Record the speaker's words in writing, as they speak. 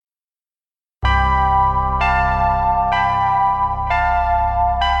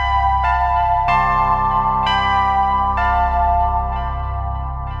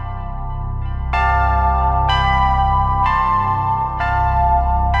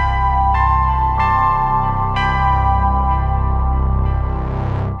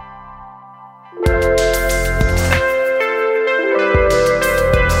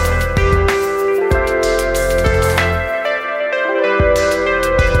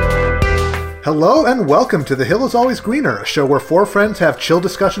Hello and welcome to The Hill is Always Greener, a show where four friends have chill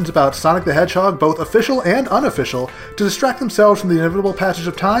discussions about Sonic the Hedgehog, both official and unofficial, to distract themselves from the inevitable passage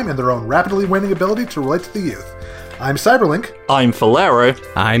of time and their own rapidly waning ability to relate to the youth. I'm Cyberlink. I'm Falero.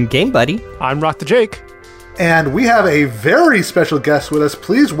 I'm Game Buddy. I'm Rock the Jake. And we have a very special guest with us.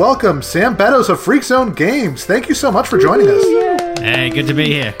 Please welcome Sam Beddoes of FreakZone Games. Thank you so much for joining us. Hey, good to be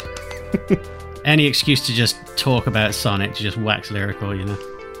here. Any excuse to just talk about Sonic, to just wax lyrical, you know.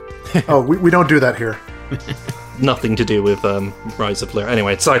 Oh, we don't do that here. Nothing to do with Rise of Lyric.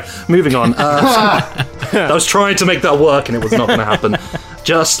 Anyway, so moving on. I was trying to make that work and it was not going to happen.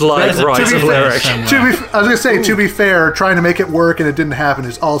 Just like Rise of Lyric. I was going to say, to be fair, trying to make it work and it didn't happen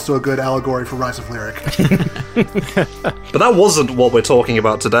is also a good allegory for Rise of Lyric. But that wasn't what we're talking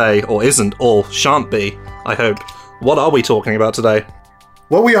about today, or isn't, or shan't be, I hope. What are we talking about today?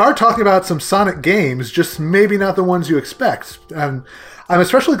 Well, we are talking about some Sonic games, just maybe not the ones you expect. I'm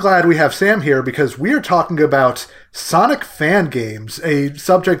especially glad we have Sam here because we are talking about Sonic fan games, a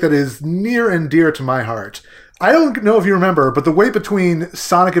subject that is near and dear to my heart. I don't know if you remember, but the wait between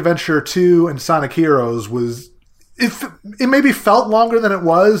Sonic Adventure 2 and Sonic Heroes was... It maybe felt longer than it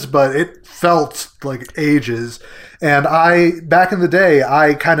was, but it felt like ages. And back in the day,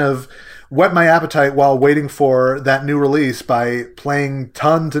 I kind of whet my appetite while waiting for that new release by playing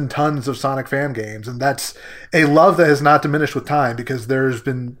tons and tons of Sonic fan games. And that's a love that has not diminished with time because there's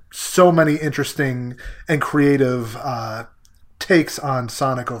been so many interesting and creative takes on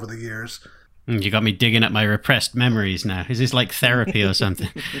Sonic over the years. You got me digging at my repressed memories now. Is this like therapy or something?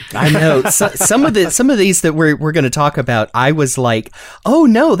 I know. Some of these that we're going to talk about, I was like, oh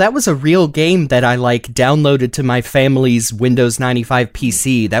no, that was a real game that I downloaded to my family's Windows 95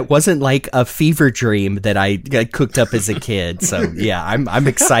 PC. That wasn't like a fever dream that I cooked up as a kid. So yeah, I'm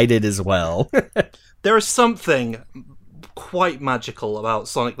excited as well. There is something quite magical about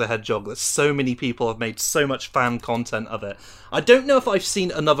Sonic the Hedgehog that so many people have made so much fan content of it. I don't know if I've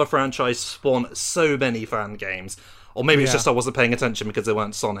seen another franchise spawn so many fan games, or maybe it's just I wasn't paying attention because they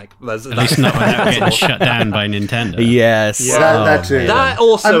weren't Sonic. At least not without getting shut down by Nintendo. Yes. Yeah, that too. That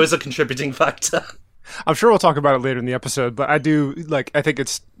also is a contributing factor. I'm sure we'll talk about it later in the episode, but I think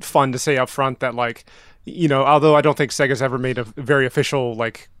it's fun to say up front that, although I don't think Sega's ever made a very official,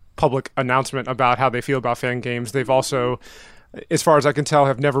 public announcement about how they feel about fan games, they've also, as far as I can tell,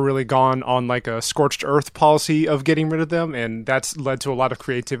 have never really gone on a scorched earth policy of getting rid of them, and that's led to a lot of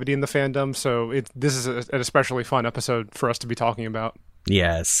creativity in the fandom. So this is an especially fun episode for us to be talking about.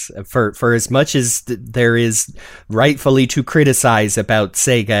 Yes, for as much as there is rightfully to criticize about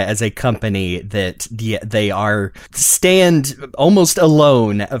Sega as a company, that they stand almost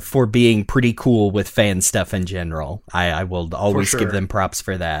alone for being pretty cool with fan stuff in general. I will always give them props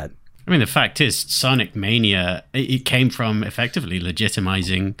for that. I mean, the fact is, Sonic Mania, it came from effectively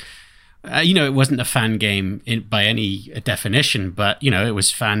legitimizing... it wasn't a fan game by any definition, but, it was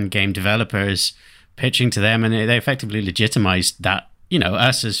fan game developers pitching to them, and they effectively legitimized that,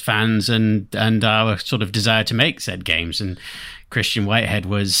 us as fans and our sort of desire to make said games. And Christian Whitehead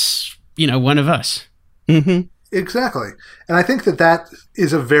was, one of us. Mm-hmm. Exactly. And I think that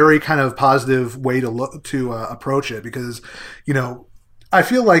is a very kind of positive way to approach it because, I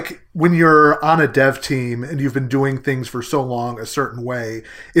feel like when you're on a dev team and you've been doing things for so long a certain way,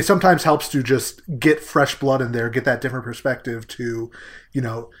 it sometimes helps to just get fresh blood in there, get that different perspective to,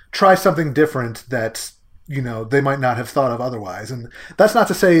 try something different that, they might not have thought of otherwise. And that's not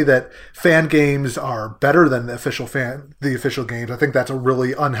to say that fan games are better than the official games. I think that's a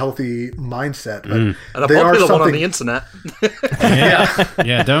really unhealthy mindset. But and a popular one on the internet.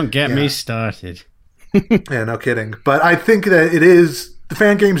 Yeah, don't get me started. Yeah, no kidding. But I think that the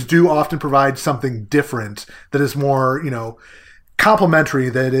fan games do often provide something different that is more, complementary,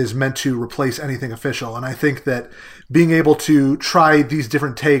 that is meant to replace anything official. And I think that being able to try these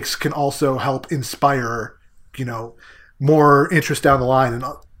different takes can also help inspire, more interest down the line. And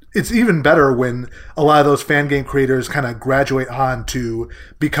it's even better when a lot of those fan game creators kind of graduate on to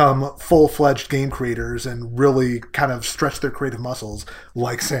become full-fledged game creators and really kind of stretch their creative muscles,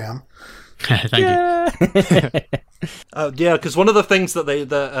 like Sam. Thank you. Because one of the things that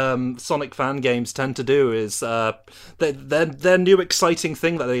the Sonic fan games tend to do is their new exciting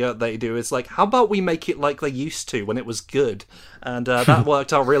thing that they do is how about we make it like they used to when it was good, and that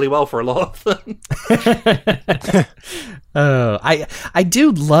worked out really well for a lot of them. I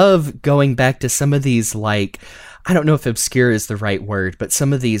do love going back to some of these I don't know if obscure is the right word, but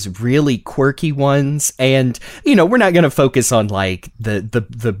some of these really quirky ones. And, you know, we're not going to focus on like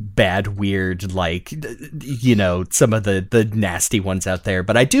the bad, weird, like, you know, some of the nasty ones out there.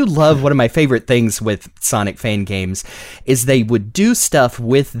 But I do love, one of my favorite things with Sonic fan games is they would do stuff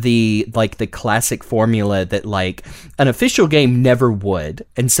with the classic formula that like an official game never would.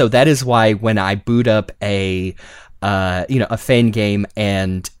 And so that is why when I boot up a fan game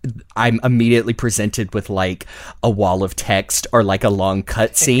and I'm immediately presented with like a wall of text or like a long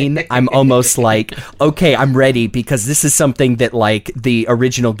cutscene, I'm almost like, okay, I'm ready, because this is something that like the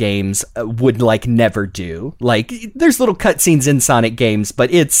original games would like never do. Like there's little cutscenes in Sonic games,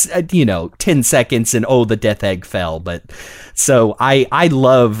 but it's 10 seconds and the death egg fell. But so I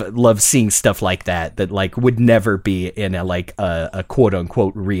love seeing stuff like that like would never be in a quote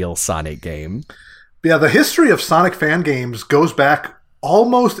unquote real Sonic game. Yeah, the history of Sonic fan games goes back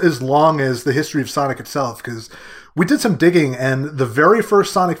almost as long as the history of Sonic itself, because we did some digging, and the very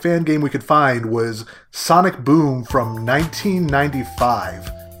first Sonic fan game we could find was Sonic Boom from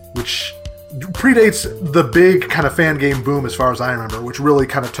 1995, which predates the big kind of fan game boom as far as I remember, which really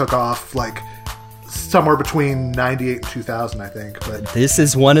kind of took off like somewhere between 98 and 2000, I think. But this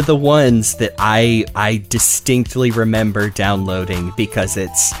is one of the ones that I distinctly remember downloading, because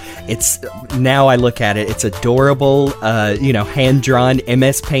it's now I look at it, it's adorable, hand-drawn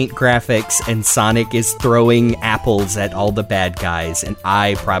MS Paint graphics, and Sonic is throwing apples at all the bad guys, and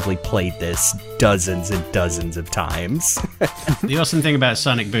I probably played this dozens and dozens of times. The awesome thing about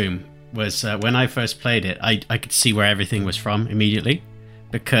Sonic Boom was when I first played it, I could see where everything was from immediately,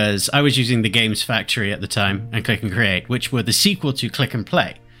 because I was using the Games Factory at the time and Click and Create, which were the sequel to Click and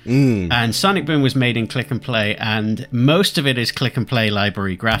Play. And Sonic Boom was made in Click and Play, and most of it is Click and Play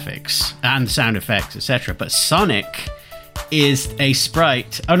library graphics and sound effects, etc. But Sonic is a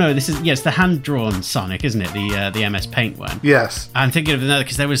sprite. Oh no, it's the hand-drawn Sonic, isn't it? The MS Paint one. Yes. I'm thinking of another,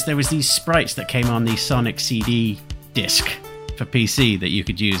 because there was these sprites that came on the Sonic CD disc for PC that you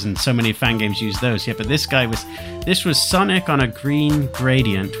could use, and so many fan games use those. Yeah, but this was Sonic on a green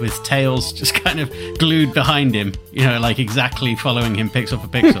gradient with Tails just kind of glued behind him, like exactly following him pixel for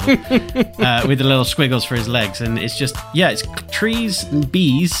pixel, with the little squiggles for his legs. And it's just, it's trees and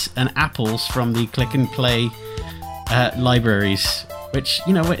bees and apples from the Click and Play libraries. Which,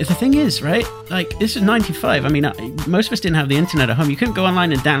 the thing is, right? Like, this is 95. I mean, most of us didn't have the internet at home. You couldn't go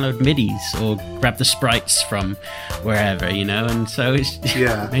online and download MIDIs or grab the sprites from wherever, and so it's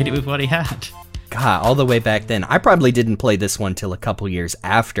made it with what he had. God, all the way back then. I probably didn't play this one till a couple years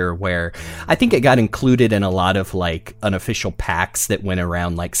after, where I think it got included in a lot of like unofficial packs that went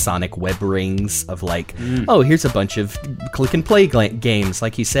around, like Sonic web rings of like, here's a bunch of Click and Play games,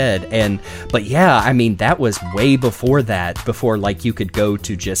 like you said. But yeah, I mean, that was way before that, before like you could go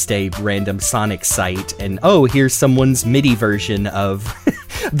to just a random Sonic site and here's someone's MIDI version of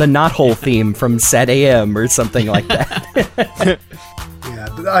the Knothole theme from Sat AM or something like that. Yeah,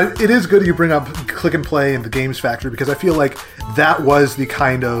 but it is good you bring up Click and Play and the Games Factory, because I feel like that was the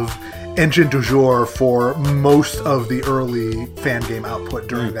kind of engine du jour for most of the early fan game output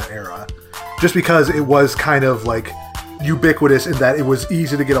during that era. Just because it was kind of like ubiquitous in that it was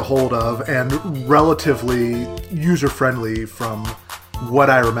easy to get a hold of and relatively user-friendly from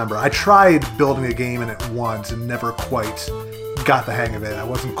what I remember. I tried building a game in it once and never quite got the hang of it. I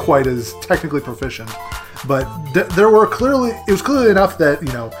wasn't quite as technically proficient. But it was clearly enough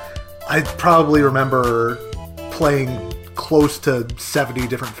that, I probably remember playing close to 70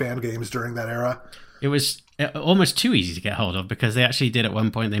 different fan games during that era. It was almost too easy to get hold of, because they actually did at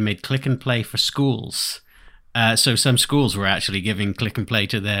one point, they made Click and Play for schools. So some schools were actually giving Click and Play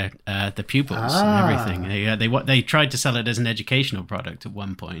to their the pupils and everything. They tried to sell it as an educational product at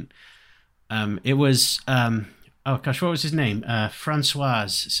one point. It was... oh gosh, what was his name? Francois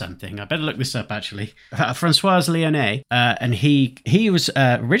something. I better look this up, actually. Francois Lyonnais. And he was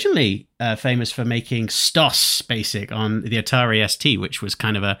originally famous for making STOS Basic on the Atari ST, which was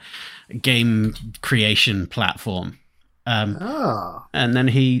kind of a game creation platform. And then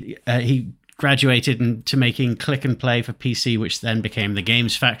he graduated into making Click and Play for PC, which then became the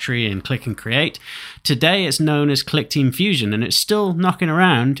Games Factory and Click and Create. Today it's known as Click Team Fusion, and it's still knocking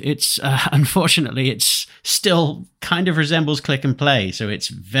around. It's unfortunately, it's still kind of resembles Click and Play, so it's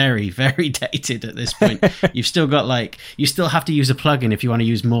very, very dated at this point. You've still got you still have to use a plugin if you want to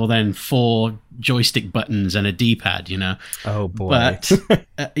use more than 4 joystick buttons and a D-pad, Oh boy! But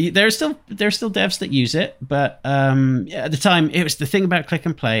there's still devs that use it. But at the time, it was the thing about Click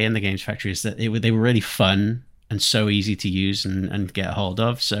and Play and the Games Factory is that they were really fun and so easy to use and get a hold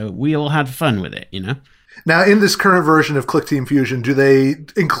of. So we all had fun with it, Now, in this current version of ClickTeam Fusion, do they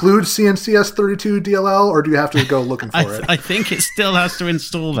include CNCS32 DLL, or do you have to go looking for it? I think it still has to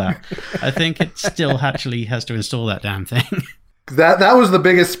install that. I think it still actually has to install that damn thing. That was the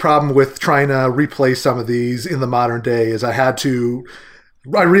biggest problem with trying to replace some of these in the modern day, is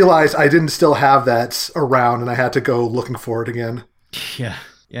I realized I didn't still have that around, and I had to go looking for it again. Yeah.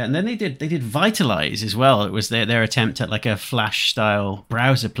 Yeah, and then they did Vitalize as well. It was their attempt at like a Flash-style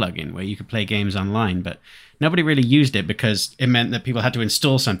browser plugin where you could play games online, but nobody really used it because it meant that people had to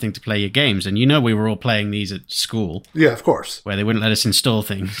install something to play your games. And we were all playing these at school. Yeah, of course. Where they wouldn't let us install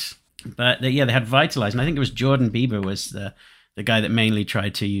things. But they had Vitalize, and I think it was Jordan Bieber was the guy that mainly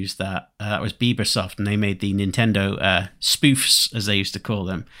tried to use that. That was Biebersoft, and they made the Nintendo spoofs, as they used to call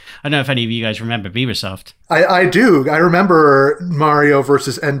them. I don't know if any of you guys remember Biebersoft. I do. I remember Mario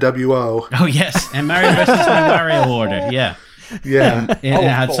versus NWO. Oh, yes, and Mario versus the Wario Order, yeah. Yeah.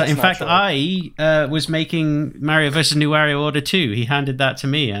 In fact, I was making Mario vs. New Wario Order 2. He handed that to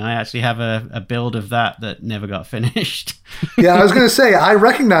me, and I actually have a build of that never got finished. Yeah, I was going to say, I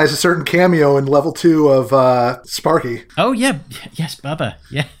recognize a certain cameo in level 2 of Sparky. Oh, yeah. Yes, Bubba.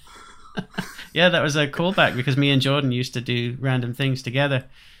 Yeah. Yeah, that was a callback because me and Jordan used to do random things together.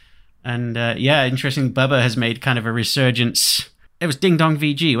 And interesting, Bubba has made kind of a resurgence. It was Ding Dong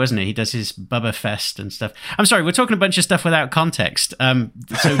VG, wasn't it? He does his Bubba Fest and stuff. I'm sorry, we're talking a bunch of stuff without context.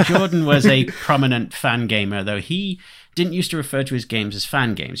 So Jordan was a prominent fan gamer, though he didn't used to refer to his games as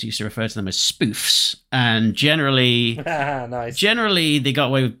fan games. He used to refer to them as spoofs. And generally, nice. Generally they got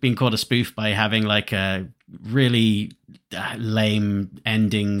away with being called a spoof by having like a really lame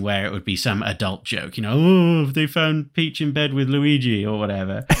ending where it would be some adult joke, they found Peach in bed with Luigi or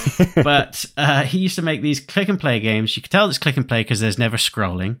whatever. But he used to make these click and play games. You could tell it's click and play because there's never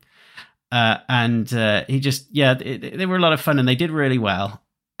scrolling. They were a lot of fun and they did really well.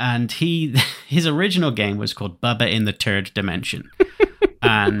 And his original game was called Bubba in the Third Dimension.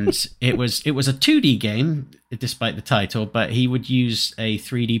 And it was a 2D game, despite the title, but he would use a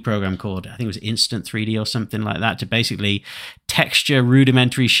 3D program called, I think it was Instant 3D or something like that, to basically texture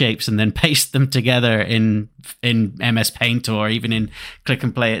rudimentary shapes and then paste them together in MS Paint or even in Click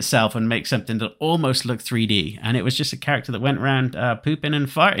and Play itself and make something that almost looked 3D. And it was just a character that went around pooping and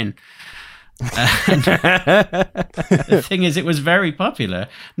farting. The thing is, it was very popular,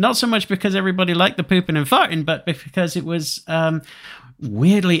 not so much because everybody liked the pooping and farting, but because it was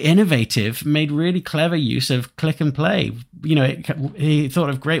weirdly innovative, made really clever use of click and play. He thought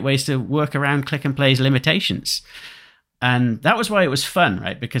of great ways to work around click and play's limitations. And that was why it was fun,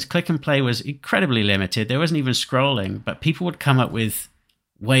 right? Because click and play was incredibly limited. There wasn't even scrolling, but people would come up with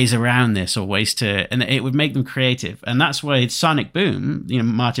ways around this or ways to, and it would make them creative. And that's why Sonic Boom,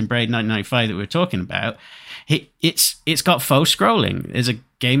 Martin Braid 1995 that we were talking about, it's got faux scrolling. There's a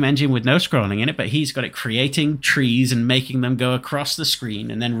game engine with no scrolling in it, but he's got it creating trees and making them go across the screen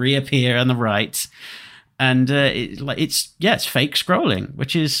and then reappear on the right. And it's fake scrolling,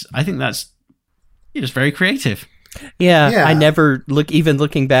 which is, I think that's just very creative. Yeah, I never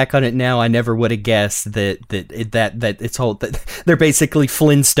looking back on it now, I never would have guessed that it's whole that they're basically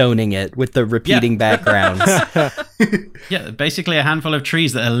Flintstoning it with the repeating backgrounds. Yeah, basically a handful of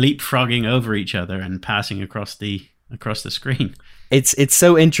trees that are leapfrogging over each other and passing across the screen. It's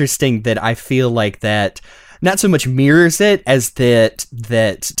so interesting that I feel like that not so much mirrors it as that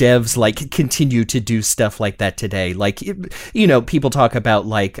devs like continue to do stuff like that today. Like, people talk about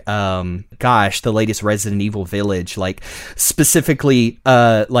like, the latest Resident Evil Village, like specifically,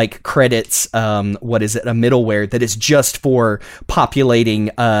 like credits, a middleware that is just for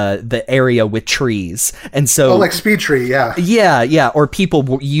populating, the area with trees. And so, like Speed Tree. Yeah. Yeah. Or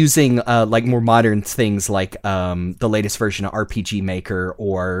people using, like more modern things like, the latest version of RPG Maker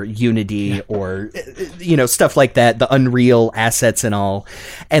or Unity or, stuff like that, the Unreal assets and all.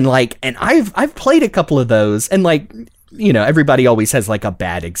 And I've played a couple of those, and everybody always has like a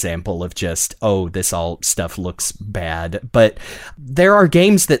bad example of just, this all stuff looks bad. But there are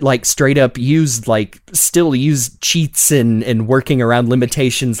games that like straight up still use cheats and working around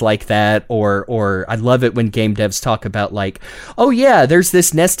limitations like that. Or I love it when game devs talk about like, there's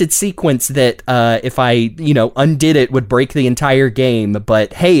this nested sequence that if I, undid it would break the entire game.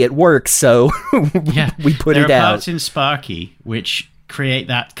 But hey, it works. So we put it out. There are parts in Sparky which create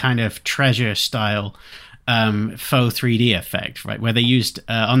that kind of treasure style faux 3D effect, right? Where they used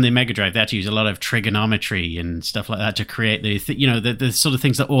on the Mega Drive, they had to use a lot of trigonometry and stuff like that to create the sort of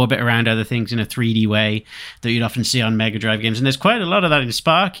things that orbit around other things in a 3D way that you'd often see on Mega Drive games. And there's quite a lot of that in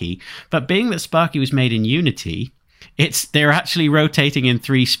Sparky. But being that Sparky was made in Unity, they're actually rotating in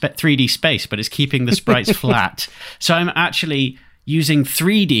 3D space, but it's keeping the sprites flat. So I'm actually using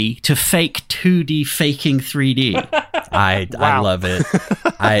 3D to fake 2D faking 3D. I love it.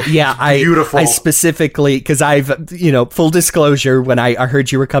 Beautiful. I specifically, because I've, full disclosure, when I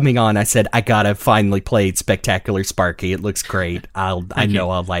heard you were coming on, I said, I gotta finally play Spectacular Sparky. It looks great. I know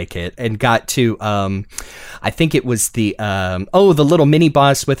I'll like it. And got to, I think it was the little mini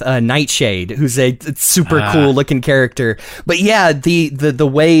boss with Nightshade, who's a super cool looking character. But yeah,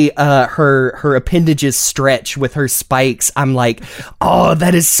 the way her appendages stretch with her spikes, I'm like, oh,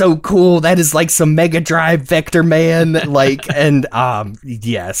 that is so cool. That is like some Mega Drive Vector Man.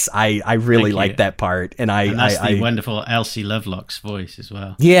 Yes, I really like that part. And that's the wonderful Elsie Lovelock's voice as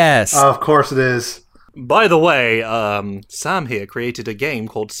well. Yes. Of course it is. By the way, Sam here created a game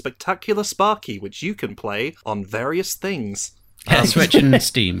called Spectacular Sparky, which you can play on various things. Switch and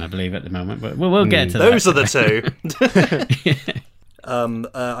Steam, I believe, at the moment, but we'll get to that. Those are the two.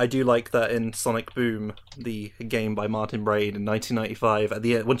 I do like that in Sonic Boom, the game by Martin Braid in 1995. At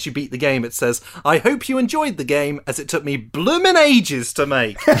the end, once you beat the game, it says, "I hope you enjoyed the game, as it took me bloomin' ages to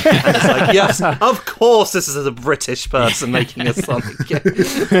make." And it's like, yes, of course, this is a British person making a Sonic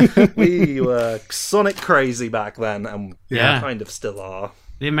game. We were Sonic crazy back then, and we kind of still are.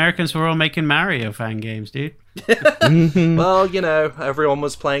 The Americans were all making Mario fan games, dude. Well, everyone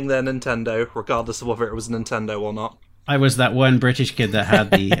was playing their Nintendo, regardless of whether it was Nintendo or not. I was that one British kid that had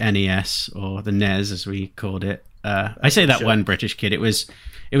the NES, or the NES as we called it. I say that one British kid. It was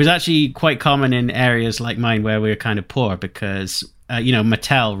actually quite common in areas like mine where we were kind of poor because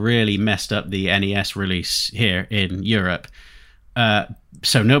Mattel really messed up the NES release here in Europe.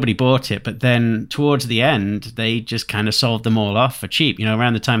 So nobody bought it, but then towards the end, they just kind of sold them all off for cheap.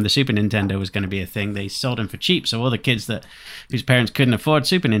 Around the time the Super Nintendo was going to be a thing, they sold them for cheap. So all the kids whose parents couldn't afford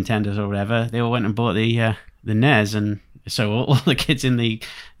Super Nintendos or whatever, they all went and bought the NES, and so all the kids in the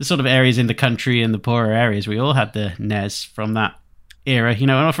sort of areas in the country and the poorer areas, we all had the NES from that era. And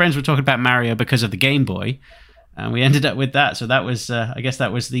our friends were talking about Mario because of the Game Boy, and we ended up with that. So that was, I guess,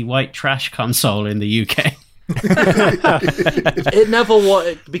 that was the white trash console in the UK. It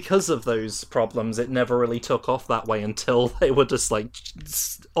never because of those problems. It never really took off that way until they were just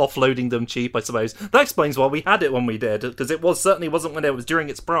offloading them cheap, I suppose. That explains why we had it when we did, because it certainly wasn't when it was during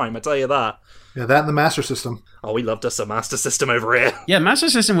its prime. I tell you that. Yeah, that and the Master System. Oh, we loved us a Master System over here. Yeah, Master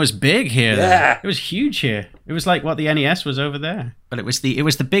System was big here. Yeah, it was huge here. It was like what the NES was over there. But it was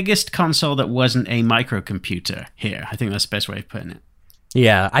the biggest console that wasn't a microcomputer here. I think that's the best way of putting it.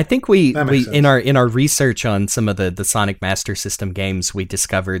 Yeah, I think we in our research on some of the Sonic Master System games, we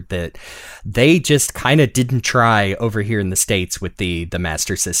discovered that they just kind of didn't try over here in the States with the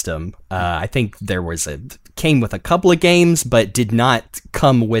Master System. I think there came with a couple of games, but did not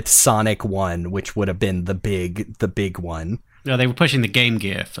come with Sonic 1, which would have been the big one. No, they were pushing the Game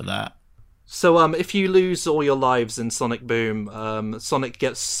Gear for that. So, if you lose all your lives in Sonic Boom, Sonic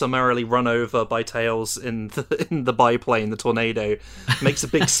gets summarily run over by Tails in the biplane, the tornado, makes a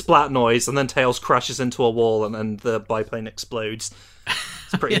big splat noise, and then Tails crashes into a wall, and then the biplane explodes.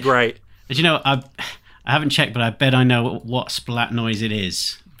 It's pretty great. And I haven't checked, but I bet I know what splat noise it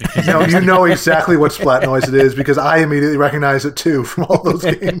is. No, you know exactly what splat noise it is, because I immediately recognize it too from all those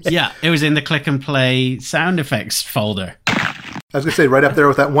games. Yeah, it was in the Click and Play sound effects folder. I was going to say, right up there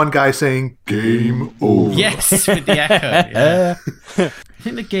with that one guy saying, "Game over." Yes, with the echo. Yeah. I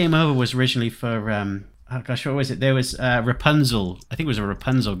think the Game Over was originally for, what was it? There was Rapunzel. I think it was a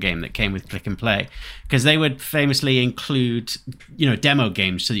Rapunzel game that came with Click and Play, because they would famously include, demo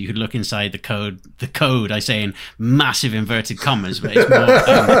games so that you could look inside the code. The code, I say in massive inverted commas, but it's more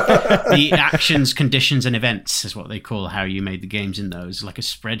the actions, conditions, and events is what they call how you made the games in those, like a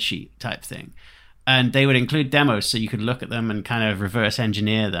spreadsheet type thing. And they would include demos so you could look at them and kind of reverse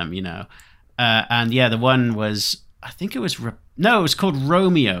engineer them, And yeah, the one was, I think it was, it was called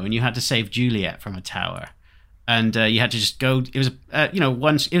Romeo, and you had to save Juliet from a tower. And you had to just go, it was,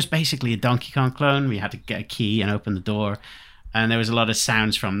 it was basically a Donkey Kong clone. We had to get a key and open the door. And there was a lot of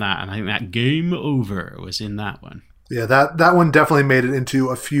sounds from that. And I think that Game Over was in that one. Yeah, that one definitely made it into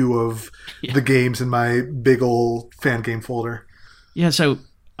a few of the games in my big old fan game folder. Yeah, so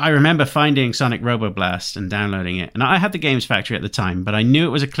I remember finding Sonic Roboblast and downloading it. And I had the Games Factory at the time, but I knew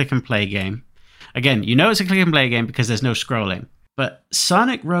it was a click and play game. Again, it's a click and play game because there's no scrolling. But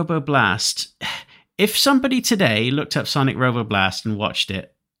Sonic Roboblast, if somebody today looked up Sonic Roboblast and watched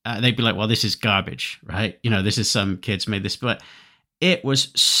it, they'd be like, well, this is garbage, right? This is some kids made this. But it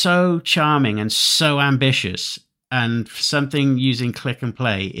was so charming and so ambitious. And for something using click and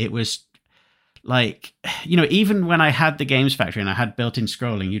play, it was like, even when I had the Games Factory and I had built-in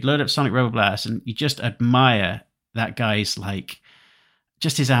scrolling, you'd load up Sonic Roboblast and you just admire that guy's,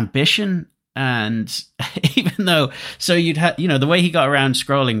 just his ambition And even though, so you'd have, the way he got around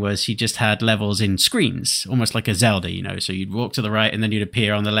scrolling was he just had levels in screens, almost like a Zelda, so you'd walk to the right and then you'd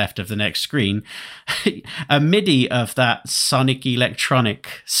appear on the left of the next screen. A MIDI of that Sonic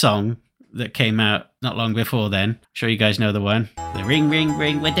Electronic song that came out not long before then. I'm sure you guys know the one. The ring, ring,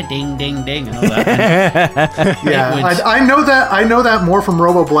 ring with the ding, ding, ding and all that. Yeah, I know that. I know that more from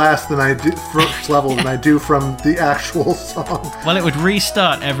Robo Blast than I do first level than I do from the actual song. Well, it would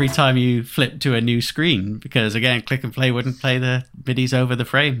restart every time you flip to a new screen because, again, Click and Play wouldn't play the midis over the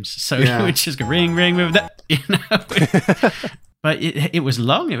frames. So you would just go ring, ring with that, But it was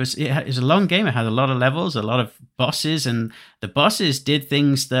long. It was a long game. It had a lot of levels, a lot of bosses, and the bosses did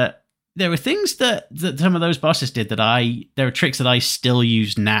things that. There were things that some of those bosses did there are tricks that I still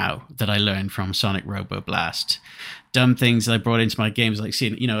use now that I learned from Sonic Robo Blast. Dumb things that I brought into my games, like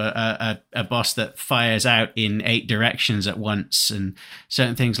seeing, a boss that fires out in 8 directions at once and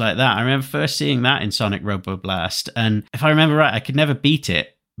certain things like that. I remember first seeing that in Sonic Robo Blast. And if I remember right, I could never beat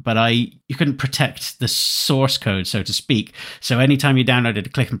it, but you couldn't protect the source code, so to speak. So anytime you downloaded a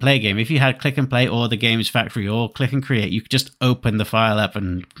Click and Play game, if you had Click and Play or the Games Factory or Click and Create, you could just open the file up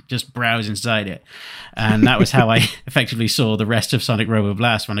and just browse inside it. And that was how I effectively saw the rest of Sonic Robo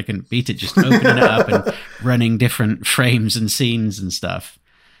Blast when I couldn't beat it, just opening it up and running different frames and scenes and stuff.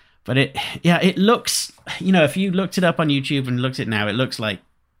 But it looks, if you looked it up on YouTube and looked at it now, it looks like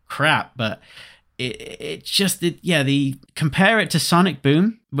crap, but compare it to Sonic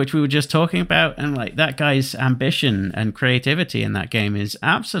Boom, which we were just talking about, and like that guy's ambition and creativity in that game is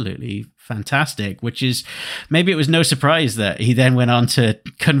absolutely fantastic, which is maybe it was no surprise that he then went on to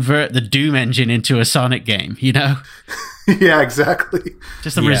convert the Doom engine into a Sonic game, Yeah, exactly.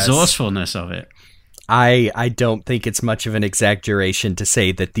 Just the resourcefulness of it. I don't think it's much of an exaggeration to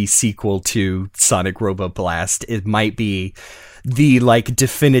say that the sequel to Sonic Robo Blast, it might be the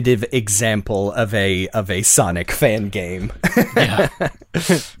definitive example of a Sonic fan game. Yeah.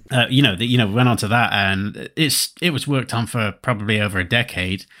 Went on to that, and it was worked on for probably over a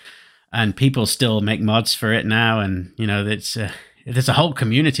decade, and people still make mods for it now, and there's a whole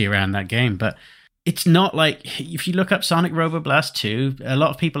community around that game. But it's not like, if you look up Sonic Robo Blast 2, a lot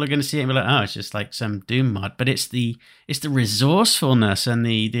of people are going to see it and be like, oh, it's just like some Doom mod. But it's the resourcefulness and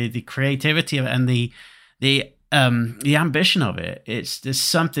the creativity of it and the ambition of it. There's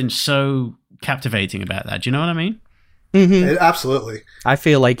something so captivating about that. Do you know what I mean? Mm-hmm. Absolutely. I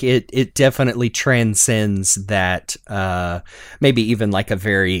feel like it definitely transcends that maybe even like a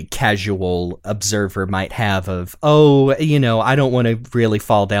very casual observer might have of, I don't want to really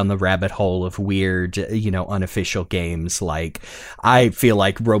fall down the rabbit hole of weird, unofficial games. Like, I feel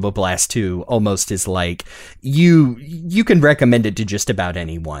like Robo Blast 2 almost is like, you can recommend it to just about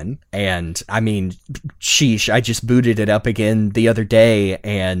anyone. And I mean, sheesh, I just booted it up again the other day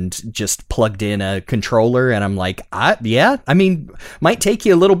and just plugged in a controller, and I'm like, might take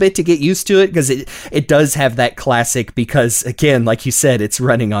you a little bit to get used to it, because it does have that classic, because again, like you said, it's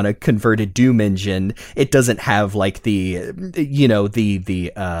running on a converted Doom engine. It doesn't have like the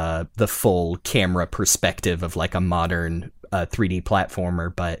full camera perspective of like a modern 3D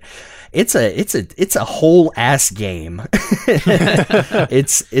platformer, but it's a whole ass game.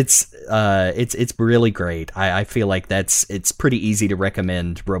 It's really great. I feel like it's pretty easy to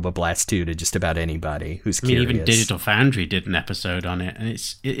recommend Robo Blast 2 to just about anybody who's curious. Even Digital Foundry did an episode on it, and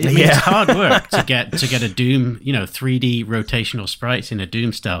it's hard work to get a Doom, 3D rotational sprites in a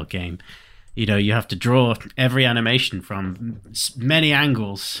Doom style game. You have to draw every animation from many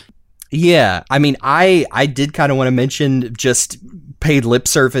angles. Yeah, I mean, I did kind of want to mention, just paid lip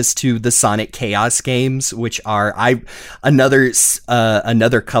service to the Sonic Chaos games, which are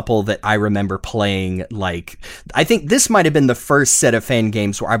another couple that I remember playing. Like, I think this might have been the first set of fan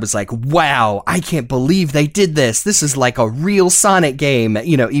games where I was like, wow, I can't believe they did this. This is like a real Sonic game.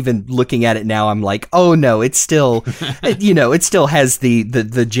 Even looking at it now, I'm like, oh no, it's still, it still has the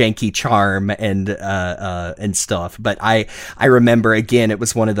janky charm and stuff. But I remember, again, it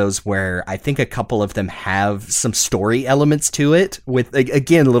was one of those where I think a couple of them have some story elements to it, with,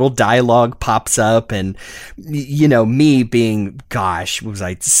 again, little dialogue pops up, and me being, was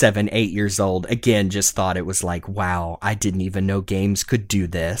I 7-8 years old, again, just thought it was like, wow, I didn't even know games could do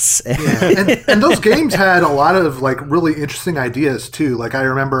this. Yeah. And those games had a lot of like really interesting ideas too. Like, I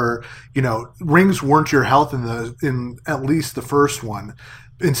remember, rings weren't your health in at least the first one.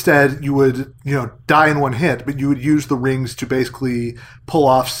 Instead, you would, die in one hit, but you would use the rings to basically pull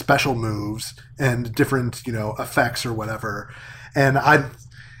off special moves and different, effects or whatever. And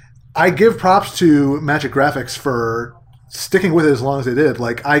I give props to Magic Graphics for sticking with it as long as they did.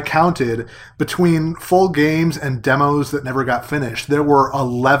 Like, I counted between full games and demos that never got finished, there were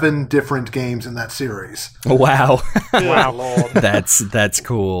 11 different games in that series. Wow. Wow, Lord. That's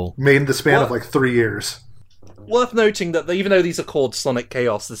cool. Made in the span of like 3 years. Worth noting that even though these are called Sonic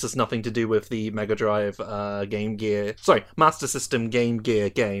Chaos, this has nothing to do with the Mega Drive Master System Game Gear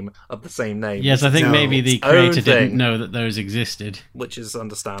game of the same name. Yes, I think maybe the creator didn't thing, know that those existed. which is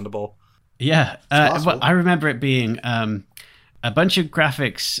understandable. Yeah, well, I remember it being a bunch of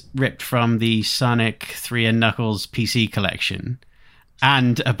graphics ripped from the Sonic 3 and Knuckles PC collection,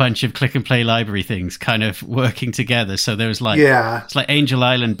 and a bunch of click and play library things kind of working together. So there was like, it's like Angel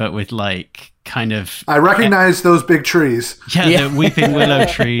Island, but with like kind of... I recognize those big trees. Yeah, the weeping willow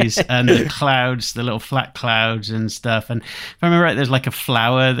trees and the clouds, the little flat clouds and stuff. And if I remember right, there's like a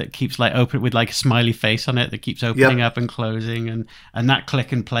flower that keeps like open with like a smiley face on it that keeps opening up and closing. And that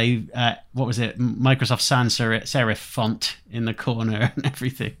click and play, what was it? Microsoft Sans Serif font in the corner and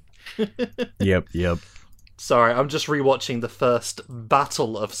everything. Yep. Sorry, I'm just rewatching the first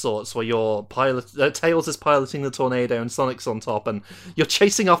battle of sorts where your Tails is piloting the tornado and Sonic's on top, and you're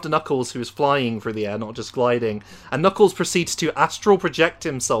chasing after Knuckles, who is flying through the air, not just gliding. And Knuckles proceeds to astral project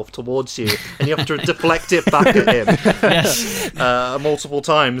himself towards you, and you have to deflect it back at him. Yes. Multiple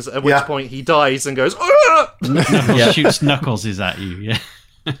times, at which point he dies and goes, "Ah!" Knuckles shoots Knuckles at you, yeah.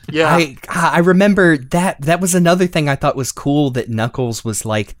 Yeah, I remember that was another thing I thought was cool, that Knuckles was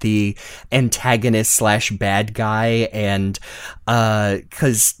like the antagonist / bad guy, and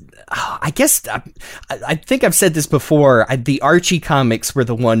because I guess I think I've said this before, the Archie comics were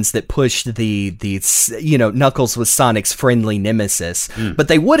the ones that pushed the Knuckles was Sonic's friendly nemesis, but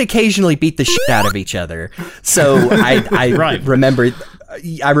they would occasionally beat the shit out of each other. So I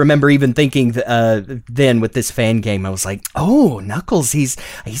remember even thinking then with this fan game, I was like, oh, Knuckles, he's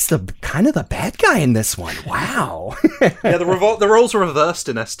the kind of the bad guy in this one. Wow. yeah. The roles were reversed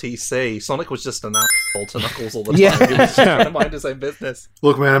in STC. Sonic was just an asshole to Knuckles all the time. Yeah. He was just trying to mind his own business.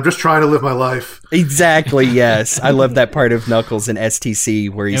 Look, man, I'm just trying to live my life. Exactly. Yes, I love that part of Knuckles in STC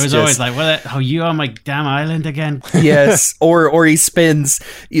where he's always like, you on my damn island again? Yes, or he spends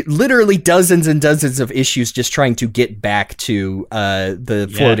literally dozens and dozens of issues just trying to get back to the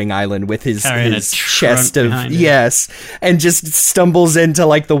floating island with his chest of and just stumbles into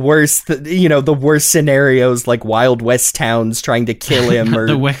like the worst scenarios, like Wild West towns trying to kill him, or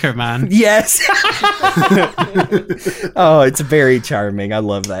the Wicker Man. Yes. Oh, it's very charming. I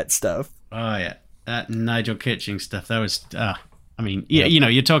love that stuff. Oh yeah, that Nigel Kitching stuff. That was. I mean,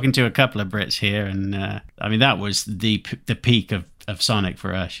 you're talking to a couple of Brits here, and I mean that was the peak of Sonic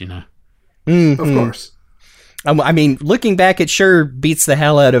for us. Mm-hmm. Of course. I mean, looking back, it sure beats the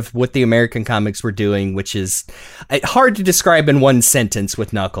hell out of what the American comics were doing, which is hard to describe in one sentence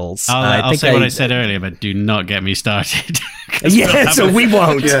with Knuckles. I'll say what I said earlier, but do not get me started. So we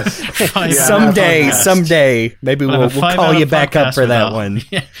won't. Yes. Someday, maybe we'll call you back up for that one.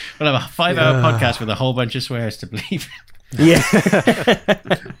 Yeah, we'll have a 5-hour podcast with a whole bunch of swears to believe. Yeah.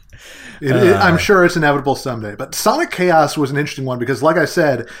 I'm sure it's inevitable someday. But Sonic Chaos was an interesting one because, like I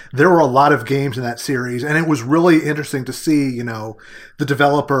said, there were a lot of games in that series, and it was really interesting to see, the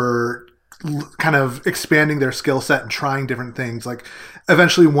developer kind of expanding their skill set and trying different things. Like,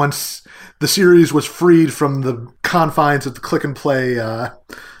 eventually, once the series was freed from the confines of the click and play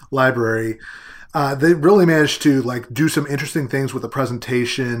library, they really managed to do some interesting things with the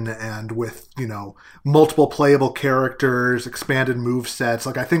presentation and with multiple playable characters, expanded move sets.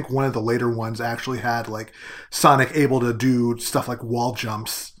 I think one of the later ones actually had Sonic able to do stuff like wall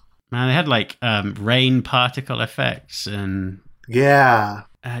jumps. Man, they had rain particle effects and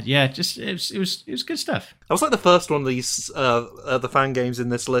just it was good stuff. That was the first one of these the fan games in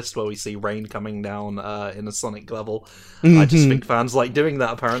this list where we see rain coming down in a Sonic level. Mm-hmm. I just think fans like doing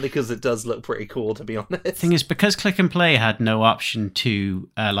that apparently because it does look pretty cool, to be honest. The thing is, because Click and Play had no option to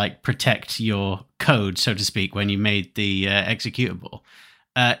protect your code, so to speak, when you made the executable.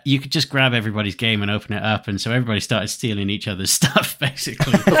 You could just grab everybody's game and open it up, and so everybody started stealing each other's stuff,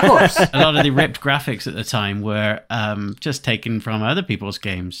 basically. Of course. A lot of the ripped graphics at the time were just taken from other people's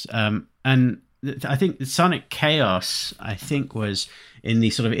games. And I think Sonic Chaos, was in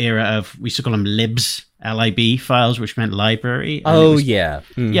the sort of era of, we used to call them Libs, LIB files, which meant library. Oh, yeah.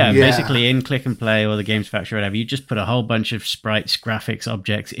 Mm-hmm. Yeah, basically in Click and Play or the Games Factory or whatever, you just put a whole bunch of sprites, graphics,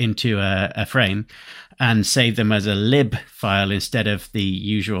 objects into a frame and save them as a lib file instead of the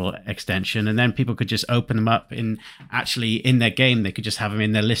usual extension. And then people could just open them up in their game. They could just have them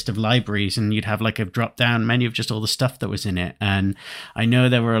in their list of libraries, and you'd have a drop-down menu of just all the stuff that was in it. And I know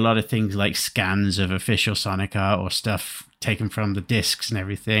there were a lot of things like scans of official Sonic art or stuff taken from the discs and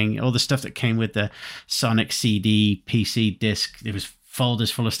everything. All the stuff that came with the Sonic CD, PC disc, it was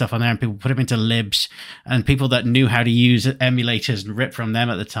folders full of stuff on there, and people put them into Libs, and people that knew how to use emulators and rip from them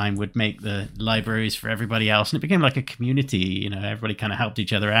at the time would make the libraries for everybody else, and it became like a community. Everybody kind of helped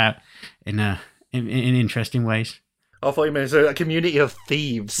each other out in interesting ways. I thought you meant a community of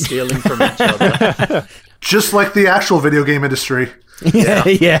thieves stealing from each other. Just like the actual video game industry. Yeah.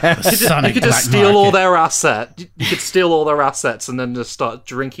 You could just steal all their assets. You could steal all their assets and then just start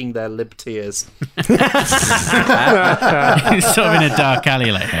drinking their lib tears. Sort of in a dark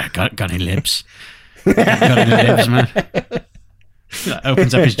alley, like, yeah, got any libs? Got any libs, man? He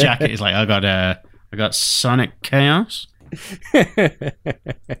opens up his jacket. He's like, I got Sonic Chaos.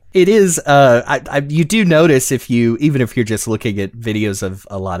 It is you do notice even if you're just looking at videos of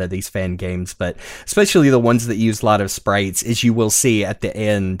a lot of these fan games, but especially the ones that use a lot of sprites, is you will see at the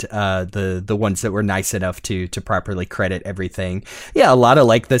end the ones that were nice enough to properly credit everything. Yeah, a lot of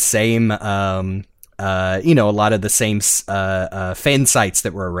like the same a lot of the same fan sites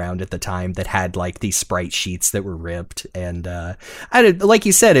that were around at the time that had like these sprite sheets that were ripped. And like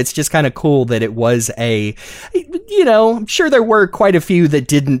you said, it's just kind of cool that it was I'm sure there were quite a few that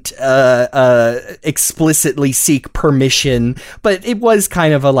didn't explicitly seek permission, but it was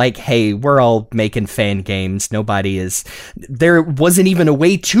kind of a like, hey, we're all making fan games. There wasn't even a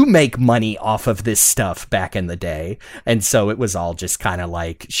way to make money off of this stuff back in the day. And so it was all just kind of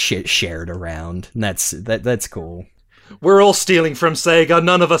like shared around. And that's cool. We're all stealing from Sega.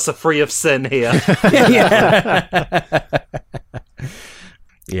 None of us are free of sin here.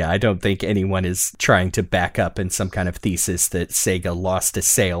 Yeah, I don't think anyone is trying to back up in some kind of thesis that Sega lost a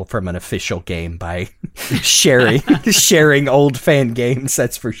sale from an official game by sharing old fan games,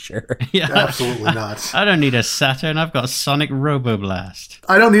 that's for sure. Yeah, absolutely not. I don't need a Saturn, I've got Sonic Roboblast.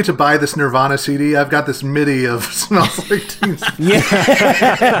 I don't need to buy this Nirvana CD, I've got this MIDI of Smells Like Teen Spirit.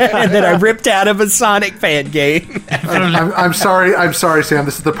 Yeah, and then I ripped out of a Sonic fan game. I'm sorry, Sam,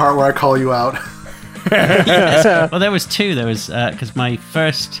 this is the part where I call you out. Well, there was two. There was because my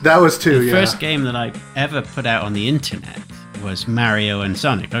first first game that I ever put out on the internet was Mario and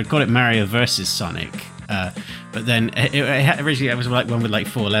Sonic. I'd call it Mario versus Sonic, but then originally it was like one with like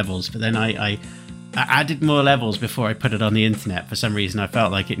 4 levels. But then I added more levels before I put it on the internet. For some reason, I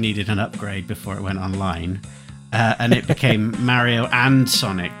felt like it needed an upgrade before it went online, and it became Mario and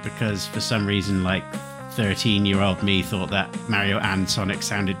Sonic because for some reason, like 13-year-old me thought that Mario and Sonic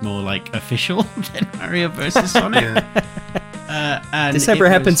sounded more like official than Mario versus Sonic. And this ever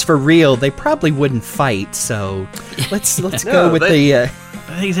happens for real, they probably wouldn't fight. So let's go with the. I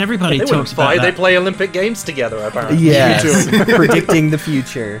think everybody talks about that. They play Olympic Games together, apparently. Yes, predicting the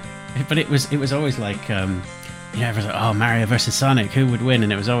future. But it was always like. Everyone's like, oh, Mario versus Sonic, who would win?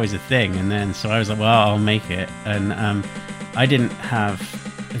 And it was always a thing. And then so I was like, well, I'll make it. And I didn't have.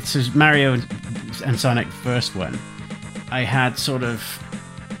 This was Mario and Sonic first one. I had sort of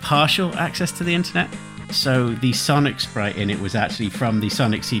partial access to the internet, so the Sonic sprite in it was actually from the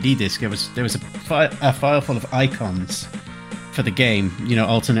Sonic CD disc. There was a file full of icons for the game,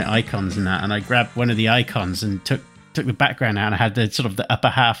 alternate icons and that. And I grabbed one of the icons and took the background out and I had the sort of the upper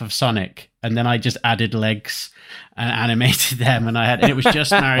half of Sonic, and then I just added legs and animated them, and it was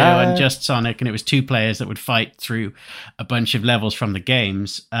just Mario and just Sonic, and it was 2 players that would fight through a bunch of levels from the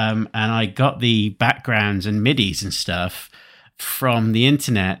games. And I got the backgrounds and MIDIs and stuff from the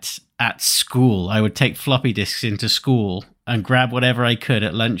internet at school. I would take floppy disks into school and grab whatever I could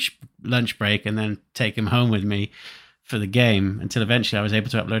at lunch break, and then take them home with me for the game until eventually I was able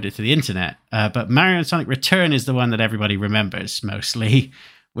to upload it to the internet. But Mario and Sonic Return is the one that everybody remembers mostly,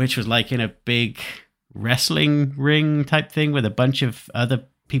 which was like in a big wrestling ring type thing with a bunch of other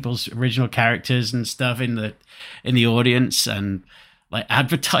people's original characters and stuff in the audience, and like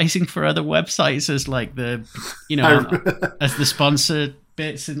advertising for other websites as like the as the sponsored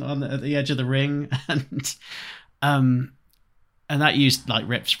bits at the edge of the ring, and that used like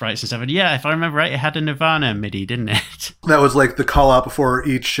rip sprites and stuff. And yeah, if I remember right, it had a Nirvana MIDI, didn't it? That was like the call out before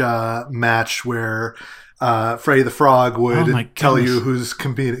each match where Freddy the Frog would tell you who's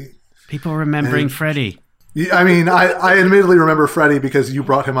competing. People remembering Freddy. I mean, I admittedly remember Freddy because you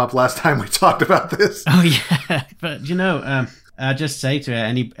brought him up last time we talked about this. Oh yeah, but I just say to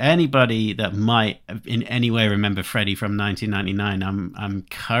anybody that might in any way remember Freddy from 1999, I'm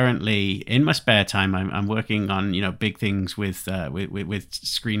currently in my spare time. I'm working on big things with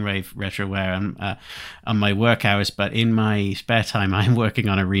Screenwave Retroware on my work hours, but in my spare time I'm working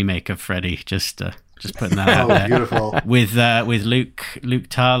on a remake of Freddy. Just Just putting that out Oh, there. beautiful. With Luke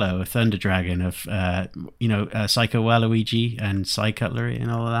Tarlo of Thunder Dragon of Psycho Waluigi and Psy Cutlery and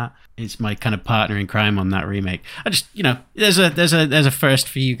all of that. It's my kind of partner in crime on that remake. I just there's a first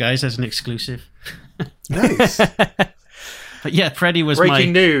for you guys as an exclusive. Nice. But yeah, Freddy was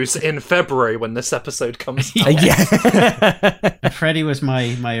Breaking news in February when this episode comes out. Yeah. Freddy was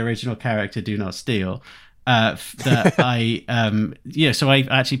my original character, Do Not Steal. So I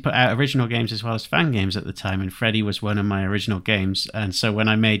actually put out original games as well as fan games at the time, and Freddy was one of my original games. And so when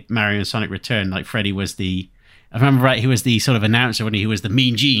I made Mario and Sonic Return, like Freddy was I remember right, he was the sort of announcer when he was the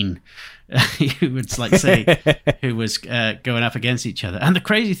Mean Gene, who would like say who was going up against each other. And the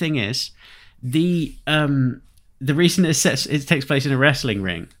crazy thing is, the reason it takes place in a wrestling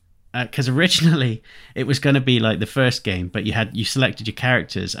ring. Because originally it was going to be like the first game, but you selected your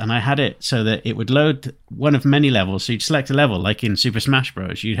characters, and I had it so that it would load one of many levels. So you'd select a level, like in Super Smash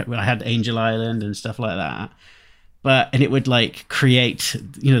Bros. I had Angel Island and stuff like that, and it would like create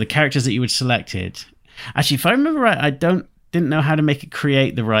the characters that you would selected. Actually, if I remember right, I didn't know how to make it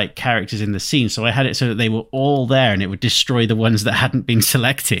create the right characters in the scene, so I had it so that they were all there, and it would destroy the ones that hadn't been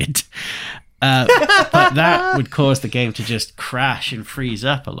selected. But that would cause the game to just crash and freeze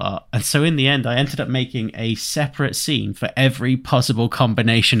up a lot. And so in the end, I ended up making a separate scene for every possible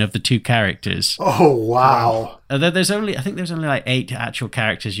combination of the two characters. Oh, wow. There's only like 8 actual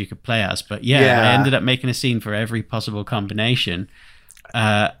characters you could play as. But yeah, I ended up making a scene for every possible combination. You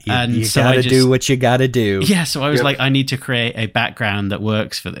gotta do what you gotta do. Yeah, so I was like, I need to create a background that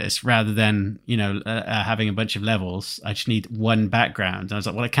works for this rather than having a bunch of levels. I just need one background. And I was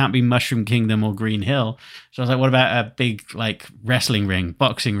like, well, it can't be Mushroom Kingdom or Green Hill. So I was like, what about a big like wrestling ring,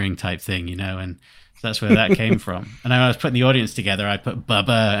 boxing ring type thing, and that's where that came from. And when I was putting the audience together, I put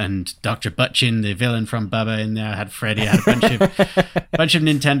Bubba and Dr. Butchin, the villain from Bubba, in there. I had Freddy. I had a bunch of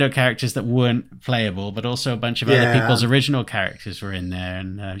Nintendo characters that weren't playable, but also a bunch of other people's original characters were in there.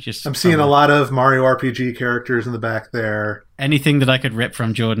 And I'm seeing a lot of Mario RPG characters in the back there. Anything that I could rip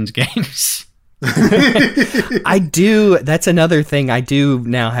from Jordan's games. I do. That's another thing I do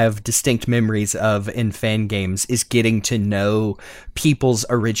now have distinct memories of in fan games, is getting to know people's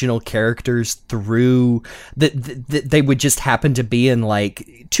original characters through they would just happen to be in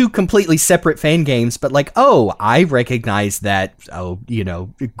like 2 completely separate fan games, but like, oh, I recognize that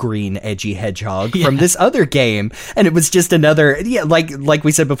green edgy hedgehog from this other game, and it was just another like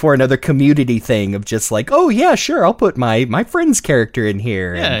we said before, another community thing of just like, oh yeah, sure, I'll put my friend's character in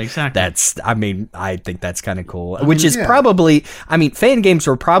here. Yeah, and exactly. I think that's kind of cool. Which is probably, fan games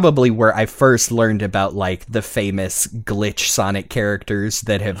were probably where I first learned about like the famous glitch Sonic characters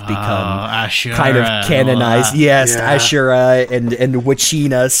that have become Ashura, kind of canonized. Yes, Ashura and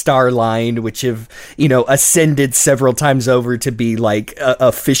Wachina Starline, which have ascended several times over to be like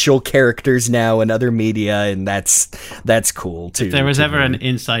official characters now in other media, and that's cool too. If there was ever an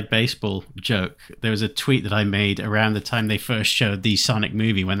inside baseball joke, there was a tweet that I made around the time they first showed the Sonic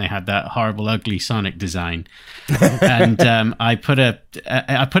movie when they had that horrible ugly Sonic design, and I put a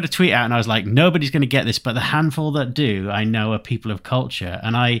tweet out and I was like, nobody's going to get this, but the handful that do, I know, are people of culture.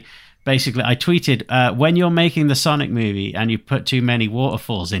 And I tweeted, when you're making the Sonic movie and you put too many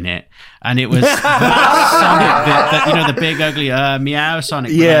waterfalls in it, and it was that Sonic, the big ugly meow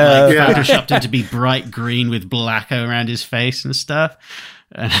Sonic, photoshopped him to be bright green with black around his face and stuff.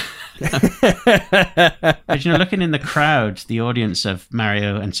 But looking in the crowd, the audience of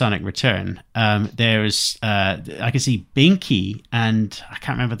Mario and Sonic Return, there's I can see Binky and I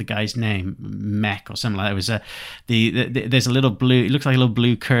can't remember the guy's name, Mech or something like that. It was there's a little blue, it looks like a little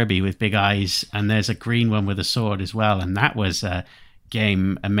blue Kirby with big eyes, and there's a green one with a sword as well, and that was a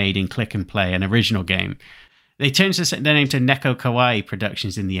game made in Click and Play, an original game. They changed their name to Neko Kawaii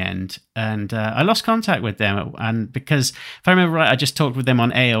Productions in the end, and I lost contact with them. And because, if I remember right, I just talked with them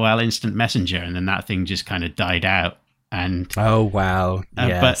on AOL Instant Messenger, and then that thing just kind of died out. And oh wow,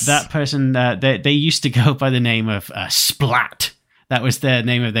 yes. But that person, they used to go by the name of Splat. That was the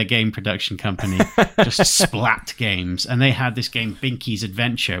name of their game production company, just Splat Games. And they had this game, Binky's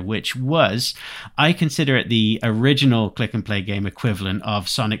Adventure, which was, I consider it the original click and play game equivalent of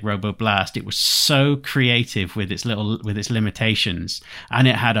Sonic Robo Blast. It was so creative with its limitations. And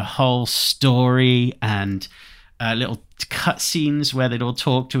it had a whole story and little cutscenes where they'd all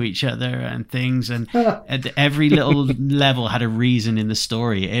talk to each other and things. And every little level had a reason in the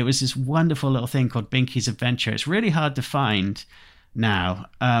story. It was this wonderful little thing called Binky's Adventure. It's really hard to find now,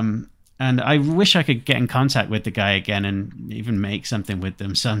 and I wish I could get in contact with the guy again and even make something with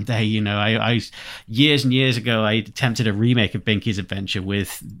them someday. I years and years ago I attempted a remake of Binky's Adventure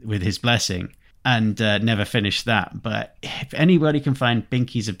with his blessing, and never finished that. But if anybody can find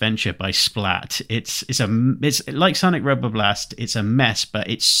Binky's Adventure by Splat, it's like Sonic Rubber Blast. It's a mess, but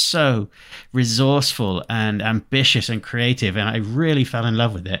it's so resourceful and ambitious and creative, and I really fell in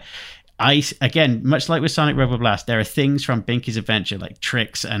love with it. Again, much like with Sonic Rubber Blast, there are things from Binky's Adventure, like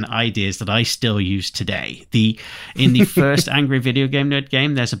tricks and ideas, that I still use today. In the first Angry Video Game Nerd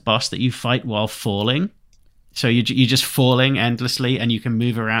game, there's a boss that you fight while falling. So you're just falling endlessly, and you can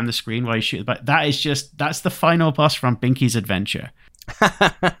move around the screen while you shoot. But that's the final boss from Binky's Adventure.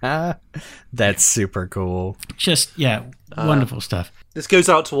 That's super cool. Just, wonderful stuff. This goes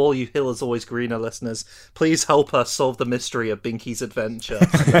out to all you Hill is Always Greener listeners. Please help us solve the mystery of Binky's Adventure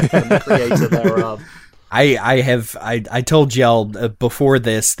and the creator thereof. I told y'all before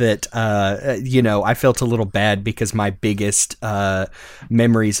this that, I felt a little bad because my biggest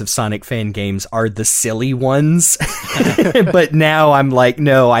memories of Sonic fan games are the silly ones. But now I'm like,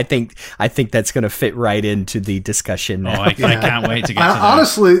 no, I think that's going to fit right into the discussion now. I can't wait to get to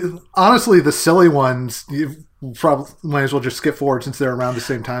that. Honestly, the silly ones, you probably might as well just skip forward since they're around the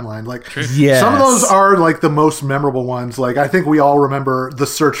same timeline. Like, some of those are like the most memorable ones. Like, I think we all remember the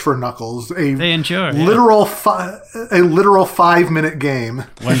Search for Knuckles, they endure, literal 5-minute game.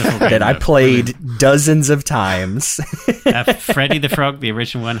 Wonderful game that I played dozens of times. Freddy the Frog, the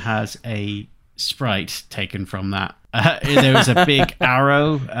original one, has a sprite taken from that. There was a big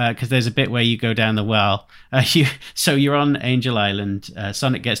arrow because there's a bit where you go down the well. So you're on Angel Island.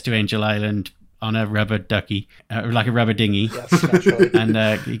 Sonic gets to Angel Island on a rubber ducky, like a rubber dinghy. Yes, naturally.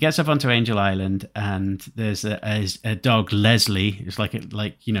 And he gets up onto Angel Island, and there's a dog, Leslie. It's like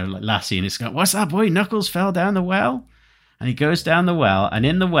Lassie, and it's going, "What's that, boy? Knuckles fell down the well." And he goes down the well, and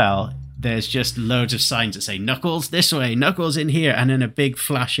in the well, there's just loads of signs that say, "Knuckles this way, Knuckles in here," and then a big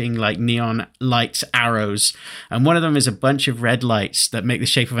flashing like neon lights, arrows. And one of them is a bunch of red lights that make the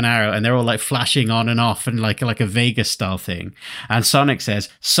shape of an arrow, and they're all like flashing on and off, and like a Vegas style thing. And Sonic says,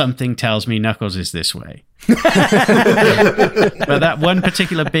 "Something tells me Knuckles is this way." But that one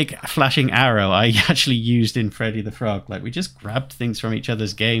particular big flashing arrow I actually used in Freddy the Frog. Like, we just grabbed things from each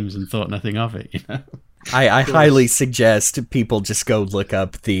other's games and thought nothing of it, you know? I highly suggest people just go look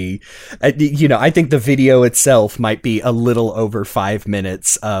up I think the video itself might be a little over 5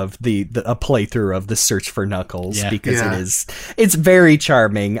 minutes of a playthrough of the Search for Knuckles, because it's very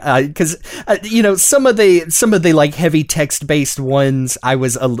charming. Because some of the like heavy text based ones I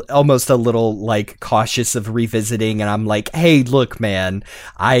was almost a little like cautious of revisiting, and I'm like, hey, look, man,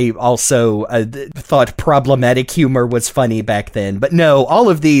 I also thought problematic humor was funny back then, but no, all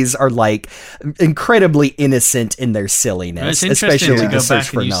of these are like incredibly innocent in their silliness, especially the Search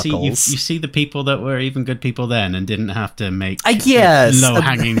for Knuckles. You see the people that were even good people then and didn't have to make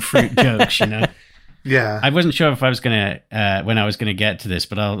low-hanging fruit jokes, you know? Yeah. I wasn't sure if I was going to, when I was going to get to this,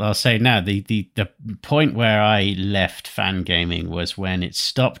 but I'll say now, the point where I left fan gaming was when it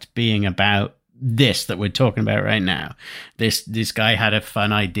stopped being about this that we're talking about right now. This guy had a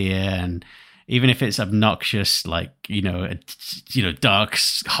fun idea, and even if it's obnoxious, like, dark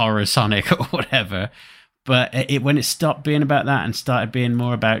horror Sonic or whatever, but when it stopped being about that and started being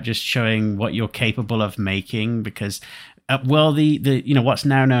more about just showing what you're capable of making, because the what's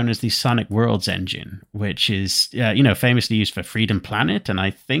now known as the Sonic Worlds engine, which is famously used for Freedom Planet, and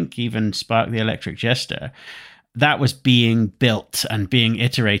I think even Spark the Electric Jester, that was being built and being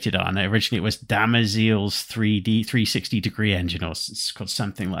iterated on. Originally it was Damaziel's 360 degree engine, or it's called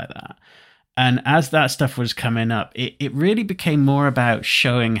something like that. And as that stuff was coming up, it really became more about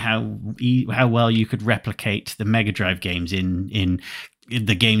showing how well you could replicate the Mega Drive games in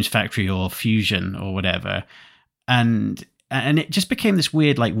the Games Factory or Fusion or whatever. And it just became this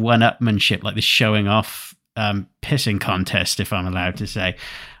weird like one-upmanship, like this showing off pissing contest, if I'm allowed to say.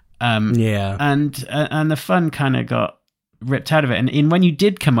 And the fun kind of got ripped out of it. And when you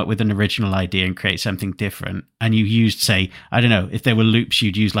did come up with an original idea and create something different, and you used, say, I don't know, if there were loops,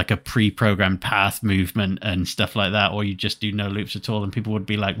 you'd use like a pre-programmed path movement and stuff like that, or you just do no loops at all, and people would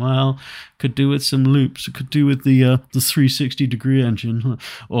be like, well, could do with some loops, it could do with the 360 degree engine,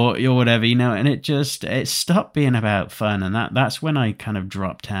 or whatever, and it stopped being about fun, and that's when I kind of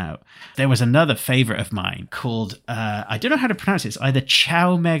dropped out. There was another favorite of mine called I don't know how to pronounce it. It's either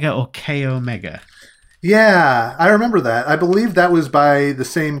Chow Mega or KO Mega. Yeah, I remember that. I believe that was by the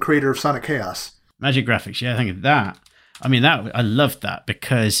same creator of Sonic Chaos. Magic Graphics, yeah, I think of that. I mean, I loved that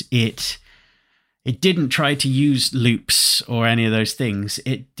because it didn't try to use loops or any of those things.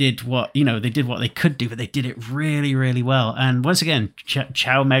 It did they did what they could do, but they did it really, really well. And once again,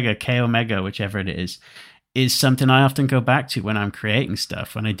 Chow Mega, KO Mega, whichever it is something I often go back to when I'm creating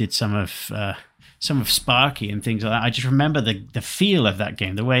stuff. When I did some of some of Sparky and things like that. I just remember the feel of that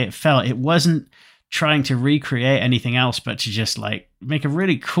game, the way it felt. It wasn't trying to recreate anything else, but to just like make a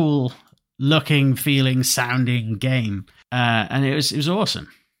really cool looking, feeling, sounding game. And it was awesome.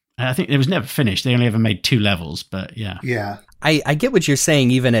 I think it was never finished. They only ever made 2 levels, but yeah. Yeah. I get what you're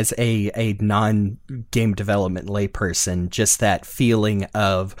saying, even as a non-game development layperson, just that feeling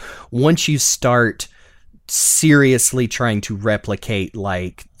of once you start seriously trying to replicate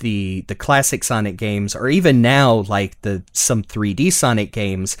like the classic Sonic games, or even now like some 3D Sonic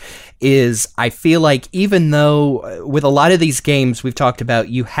games, is I feel like even though with a lot of these games we've talked about,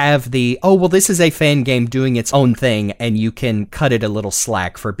 you have this is a fan game doing its own thing, and you can cut it a little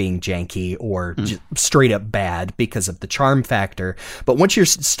slack for being janky or just straight up bad because of the charm factor. But once you're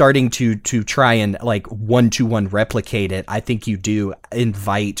starting to try and like one-to-one replicate it, I think you do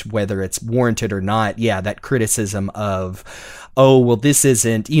invite, whether it's warranted or not, that criticism of, oh, well, this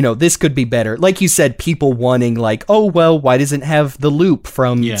isn't, this could be better. Like you said, people wanting like, oh, well, why doesn't it have the loop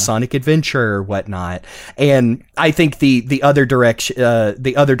from Sonic Adventure or whatnot? And I think the other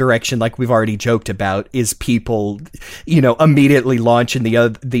direction, like we've already joked about, is people, immediately launching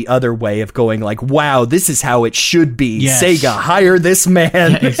the other way of going like, wow, this is how it should be. Yes. Sega, hire this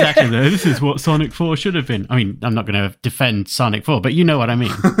man. Yeah, exactly. This is what Sonic 4 should have been. I mean, I'm not going to defend Sonic 4, but you know what I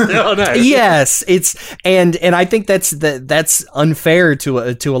mean. Oh, no. Yes, it's and I think that's unfair to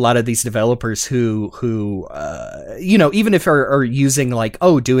a lot of these developers who even if are using like,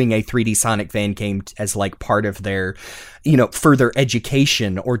 doing a 3D Sonic fan game as like part of their further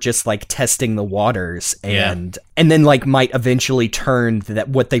education, or just like testing the waters, and then like might eventually turn that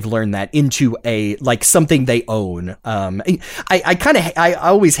what they've learned that into a like something they own. I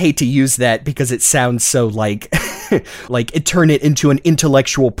always hate to use that because it sounds so like like it turn it into an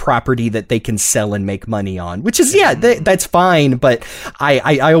intellectual property that they can sell and make money on, which is that's fine, but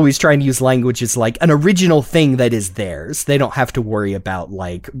I always try and use language as like an original thing that is theirs. They don't have to worry about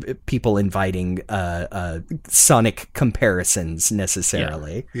like people inviting Sonic comparisons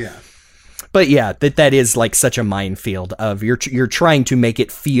necessarily. Yeah. But that is like such a minefield of you're trying to make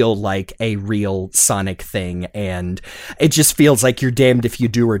it feel like a real Sonic thing, and it just feels like you're damned if you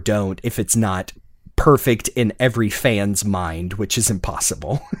do or don't if it's not perfect in every fan's mind, which is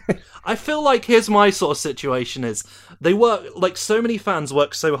impossible. I feel like here's my sort of situation is they work, like so many fans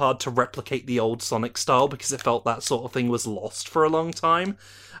work so hard to replicate the old Sonic style because it felt that sort of thing was lost for a long time.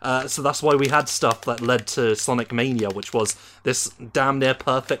 So that's why we had stuff that led to Sonic Mania, which was this damn near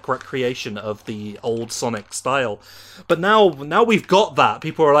perfect recreation of the old Sonic style. But now we've got that.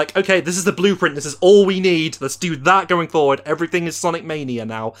 People are like, okay, this is the blueprint, this is all we need, let's do that going forward. Everything is Sonic Mania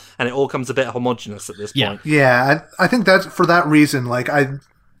now, and it all comes a bit homogenous at this point. Yeah, I think that's for that reason, like, I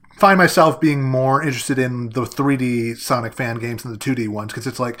find myself being more interested in the 3D Sonic fan games than the 2D ones, because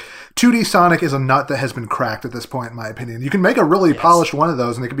it's like 2D Sonic is a nut that has been cracked at this point, in my opinion. You can make a really polished one of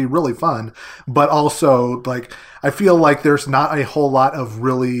those and it can be really fun, but also like I feel like there's not a whole lot of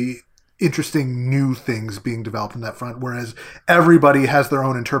really interesting new things being developed in that front, whereas everybody has their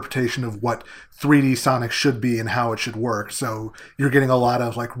own interpretation of what 3D Sonic should be and how it should work. So you're getting a lot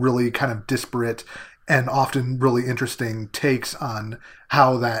of like really kind of disparate and often really interesting takes on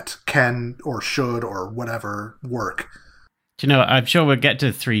how that can or should or whatever work. Do you know, I'm sure we'll get to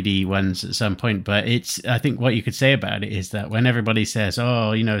 3D ones at some point, but I think what you could say about it is that when everybody says,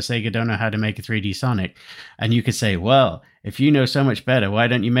 oh, Sega don't know how to make a 3D Sonic, and you could say, well, if you know so much better, why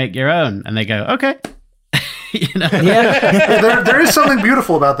don't you make your own? And they go, okay. There is something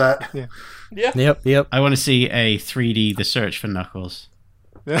beautiful about that. Yeah. Yep. I want to see a 3D The Search for Knuckles.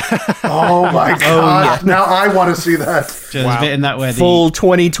 Oh my god! Now I want to see that. Just a bit in that way. Full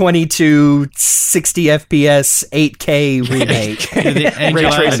 2022 60 FPS 8K remake.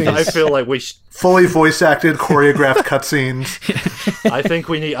 Ray tracing. I feel like we should. Fully voice acted, choreographed cutscenes. I think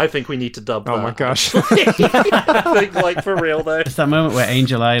we need to dub that. Oh my gosh! I think, like, for real though. It's that moment where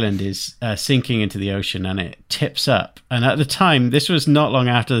Angel Island is sinking into the ocean and it tips up. And at the time, this was not long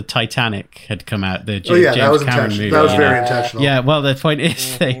after the Titanic had come out. The James Cameron movie. That was very intentional. Yeah. Well, the point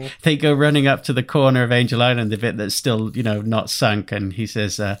is they go running up to the corner of Angel Island, the bit that's still not sunk, and he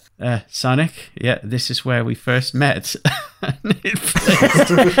says, "Sonic, yeah, this is where we first met."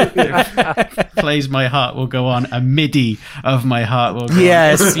 It plays My Heart Will Go On, a MIDI of My Heart Will Go On.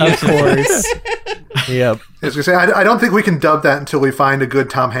 Yes, of course. Yep. I was gonna say, I don't think we can dub that until we find a good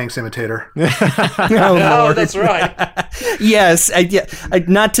Tom Hanks imitator. Oh, that's right. Yes,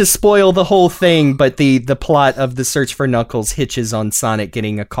 not to spoil the whole thing, but the plot of The Search for Knuckles hitches on Sonic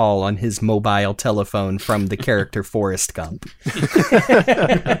getting a call on his mobile telephone from the character Forrest Gump.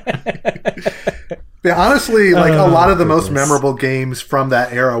 Yeah, honestly, like a lot of the most goodness. memorable games from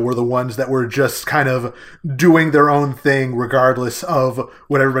that era were the ones that were just kind of doing their own thing regardless of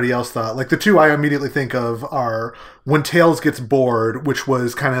what everybody else thought. Like the two I immediately think of are When Tails Gets Bored, which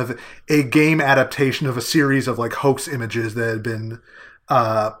was kind of a game adaptation of a series of like hoax images that had been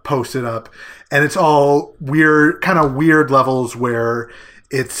posted up. And it's all weird, kind of weird levels where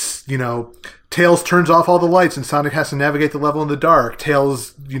it's, Tails turns off all the lights and Sonic has to navigate the level in the dark.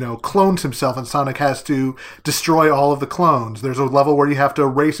 Tails, clones himself and Sonic has to destroy all of the clones. There's a level where you have to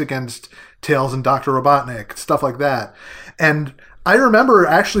race against Tails and Dr. Robotnik, stuff like that. And I remember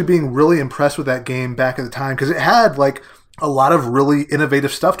actually being really impressed with that game back at the time because it had like a lot of really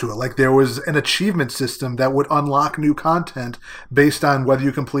innovative stuff to it. Like there was an achievement system that would unlock new content based on whether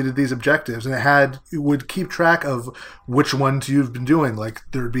you completed these objectives. And it would keep track of which ones you've been doing. Like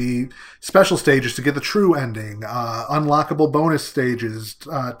there'd be special stages to get the true ending, unlockable bonus stages,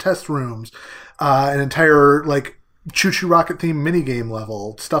 test rooms, an entire like Choo Choo Rocket themed minigame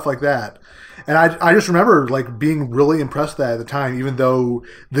level, stuff like that. And I just remember like being really impressed with that at the time, even though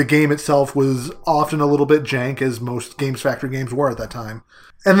the game itself was often a little bit jank, as most Games Factory games were at that time.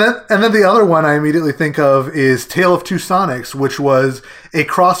 And then the other one I immediately think of is Tale of Two Sonics, which was a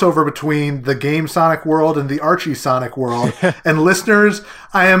crossover between the game Sonic world and the Archie Sonic world. And listeners,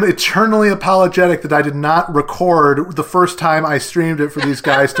 I am eternally apologetic that I did not record the first time I streamed it for these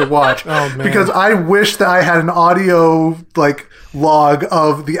guys to watch. Because I wish that I had an audio like log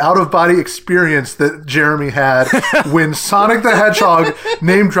of the out-of-body experience that Jeremy had when Sonic the Hedgehog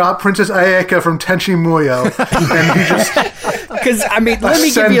name-dropped Princess Ayaka from Tenchi Muyo. And he just... Because, I mean, let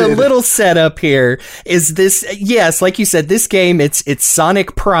me give you a little setup here. Is this, yes, like you said, this game, it's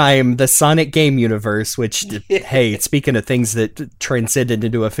Sonic Prime, the Sonic game universe, which, hey, speaking of things that transcended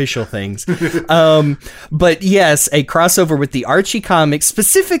into official things. But yes, a crossover with the Archie comics,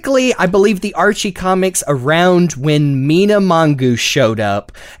 specifically, I believe the Archie comics around when Mina Mongoose showed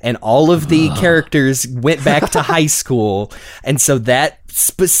up and all of the characters went back to high school. And so that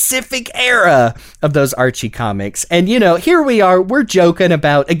specific era of those Archie comics. And, here we are, we're joking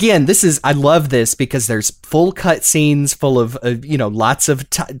about, again, I love this because there's full cutscenes full of, lots of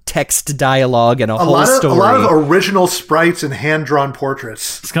text dialogue and a whole story. A lot of original sprites and hand-drawn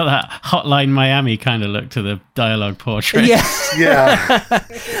portraits. It's got that Hotline Miami kind of look to the dialogue portrait. Yeah.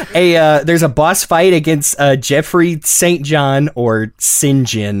 There's a boss fight against Jeffrey St. John or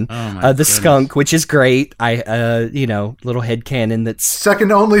Sinjin, the skunk, which is great. Little headcanon that's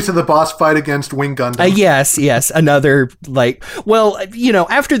second only to the boss fight against Wing Gundam. Yes. Another,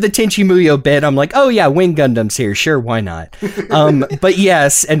 after the Tenchi Muyo bit, I'm like, oh yeah, Wing Gundam's here. Sure, why not? But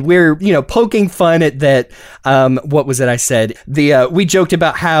yes, and we're, poking fun at that. What was it I said? We joked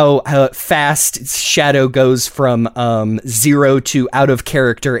about how fast Shadow goes from 0 to out of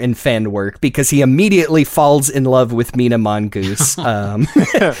character in fan work because he immediately falls in love with Mina Mongoose,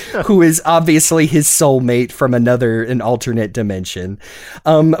 who is obviously his soulmate from an alternate dimension.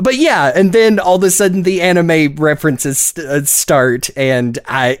 But yeah, and then all of a sudden the anime references start, and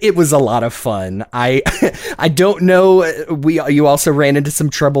it was a lot of fun. I don't know. You also ran into some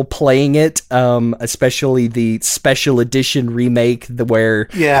trouble playing it, especially the special edition remake where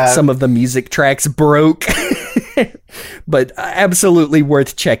some of the music tracks broke. But absolutely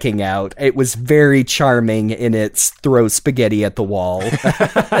worth checking out. It was very charming in its throw spaghetti at the wall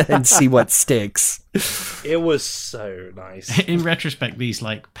and see what sticks. It was so nice. In retrospect, these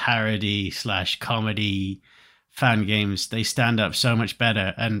like parody / comedy fan games, they stand up so much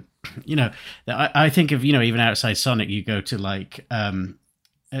better. And, I think of, even outside Sonic, you go to like,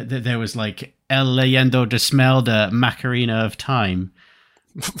 there was like El Leyendo de Smelda, Macarena of Time.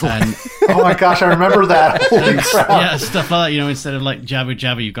 And oh my gosh, I remember that. Holy crap. Yeah, stuff like that. Instead of like Jabba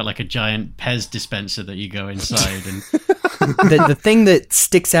Jabba, you've got like a giant Pez dispenser that you go inside. And the thing that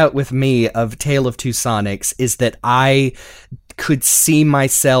sticks out with me of Tale of Two Sonics is that I could see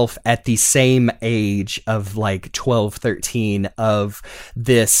myself at the same age of like 12, 13 of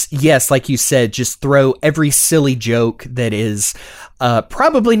this. Yes, like you said, just throw every silly joke that is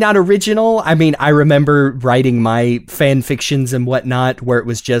probably not original. I mean, I remember writing my fan fictions and whatnot where it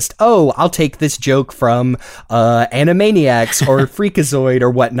was just, oh, I'll take this joke from Animaniacs or Freakazoid or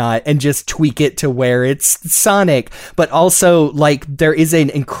whatnot and just tweak it to where it's Sonic. But also, like, there is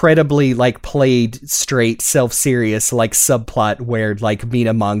an incredibly, like, played straight, self-serious, like, subplot where, like,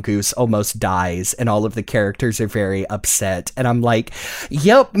 Mina Mongoose almost dies and all of the characters are very upset. And I'm like,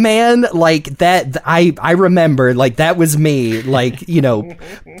 yep, man, like, that, I remember, like, that was me. Like,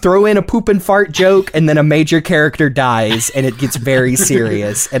 throw in a poop and fart joke, and then a major character dies, and it gets very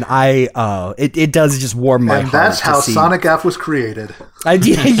serious. And it does just warm my heart. And that's how Sonic F was created.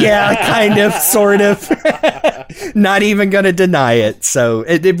 Yeah, kind of, sort of. Not even going to deny it. So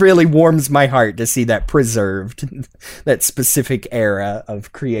it really warms my heart to see that preserved, that specific era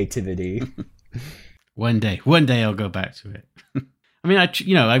of creativity. One day I'll go back to it. I mean,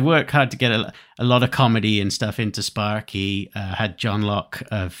 I work hard to get a lot of comedy and stuff into Sparky. Had John Locke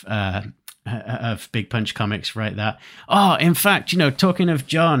of Big Punch Comics write that. Oh, in fact, talking of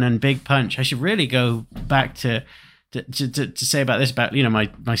John and Big Punch, I should really go back to say about this, about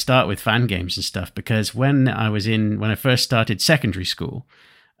my start with fan games and stuff, because when I first started secondary school,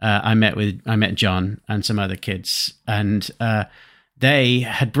 I met John and some other kids, and they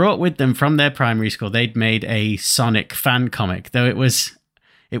had brought with them from their primary school, they'd made a Sonic fan comic, though it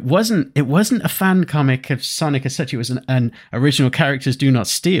wasn't a fan comic of Sonic as such. It was an original characters do not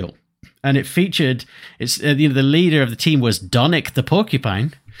steal, and it featured the leader of the team was Donic the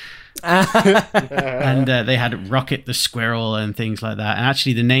porcupine. And they had Rocket the squirrel and things like that. And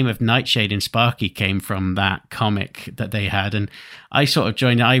actually the name of Nightshade and Sparky came from that comic that they had. And I sort of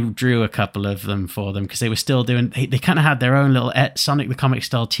joined. I drew a couple of them for them because they were still doing, they kind of had their own little Sonic the Comic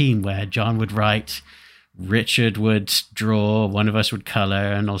style team where John would write, Richard would draw, one of us would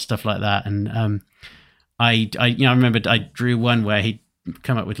color and all stuff like that. And I remember I drew one where he'd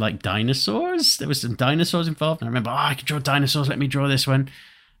come up with like dinosaurs. There was some dinosaurs involved. And I remember, I can draw dinosaurs. Let me draw this one.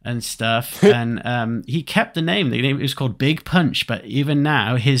 And stuff, and he kept the name. The name, it was called Big Punch, but even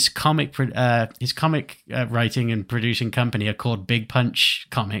now his comic writing and producing company are called Big Punch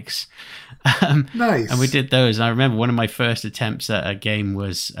Comics. Nice. And we did those. And I remember one of my first attempts at a game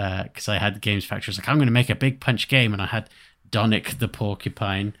was because I had the Games Factory. I was like, I'm going to make a Big Punch game, and I had Donic the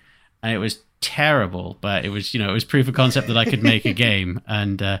porcupine, and it was terrible, but it was it was proof of concept that I could make a game.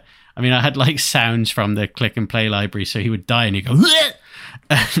 And I had like sounds from the click and play library, so he would die and he'd go Bleh!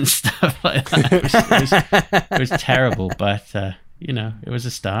 And stuff like that. It was terrible, but it was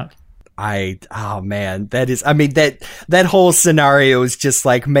a start. That whole scenario is just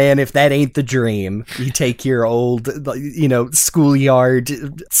like, man, if that ain't the dream, you take your old, schoolyard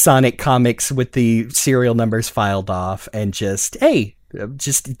Sonic comics with the serial numbers filed off and just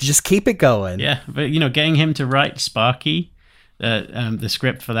keep it going. Yeah, but getting him to write Sparky, the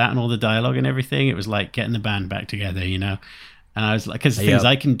script for that and all the dialogue and everything, it was like getting the band back together, And I was like, because the things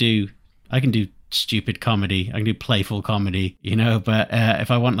I can do stupid comedy, I can do playful comedy, but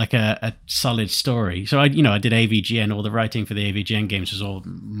if I want like a solid story, so I did AVGN, all the writing for the AVGN games was all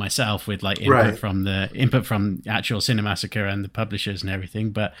myself with like input from actual Cinemassacre and the publishers and everything.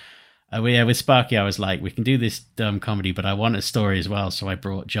 But with Sparky, I was like, we can do this dumb comedy, but I want a story as well. So I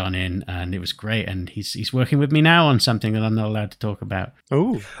brought John in, and it was great. And he's working with me now on something that I'm not allowed to talk about.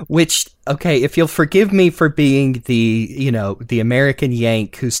 Oh, which, okay, if you'll forgive me for being the American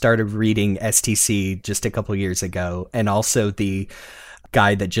Yank who started reading STC just a couple years ago, and also the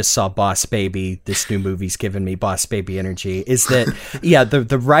guy that just saw Boss Baby, this new movie's given me Boss Baby energy, is that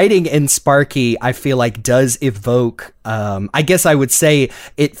the writing in Sparky I feel like does evoke I guess I would say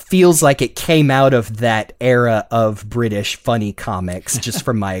it feels like it came out of that era of British funny comics, just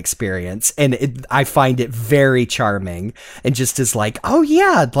from my experience, and I find it very charming, and just as like, oh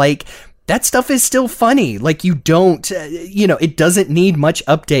yeah, like that stuff is still funny. Like you don't, it doesn't need much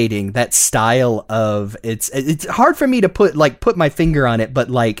updating. That style of it's hard for me to put my finger on it, but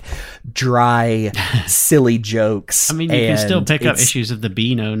like dry, silly jokes. I mean, you can still pick up issues of the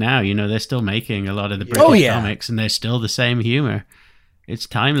Beano now. They're still making a lot of the British comics, and they're still the same humor. It's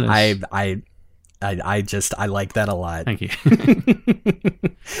timeless. I like that a lot. Thank you.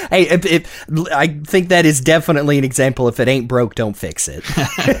 Hey, I think that is definitely an example. If it ain't broke, don't fix it.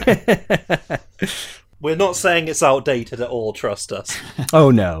 We're not saying it's outdated at all, trust us. Oh,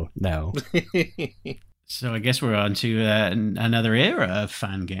 no. So I guess we're on to another era of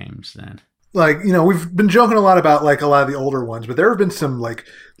fan games then. Like, we've been joking a lot about like a lot of the older ones, but there have been some like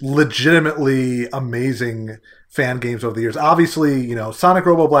legitimately amazing fan games over the years. Obviously, Sonic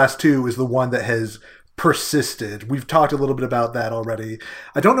Robo Blast 2 is the one that has persisted. We've talked a little bit about that already.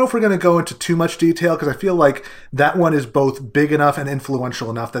 I don't know if we're going to go into too much detail because I feel like that one is both big enough and influential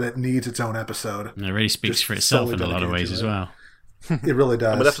enough that it needs its own episode. And it really speaks for itself in a lot of ways as well. It really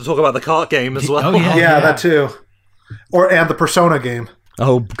does. And we'll have to talk about the kart game as well. Oh, yeah, that too. And the Persona game.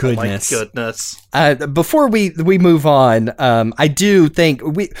 Oh goodness! Oh my goodness! Before we move on, I do think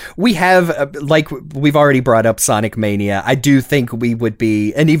we have like we've already brought up Sonic Mania. I do think we would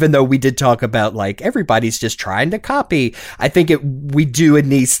be, and even though we did talk about like everybody's just trying to copy, I think we do at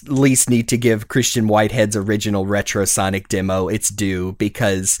least need to give Christian Whitehead's original Retro Sonic demo its due,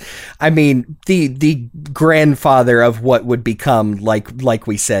 because I mean the grandfather of what would become like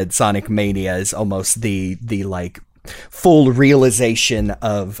we said, Sonic Mania is almost the like full realization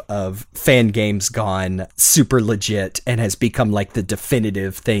of fan games gone super legit, and has become like the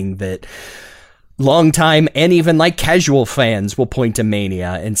definitive thing that longtime and even like casual fans will point to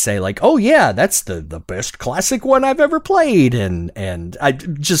Mania and say like, oh yeah, that's the best classic one I've ever played. And I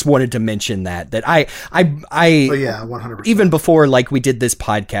just wanted to mention that I oh yeah, 100%. Even before like we did this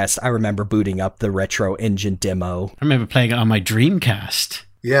podcast, I remember booting up the Retro Engine demo. I remember playing it on my Dreamcast.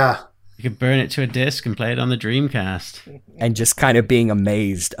 Yeah. You could burn it to a disc and play it on the Dreamcast. And just kind of being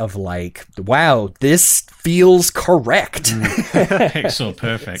amazed of like, wow, this feels correct. Pixel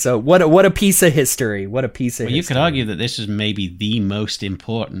perfect. So what a piece of history. What a piece of history. You could argue that this is maybe the most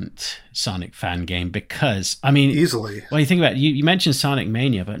important Sonic fan game because, I mean... Easily. Well, you think about it, you mentioned Sonic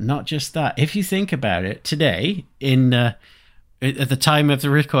Mania, but not just that. If you think about it, today, at the time of the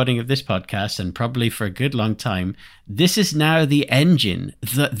recording of this podcast, and probably for a good long time, this is now the engine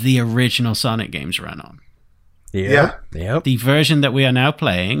that the original Sonic games ran on. Yeah. Yep. The version that we are now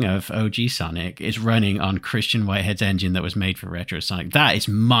playing of OG Sonic is running on Christian Whitehead's engine that was made for Retro Sonic. That is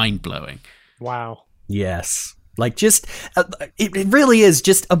mind-blowing. Wow. Yes. Like, just, it really is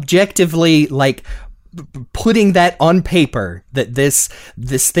just objectively, like, putting that on paper, that this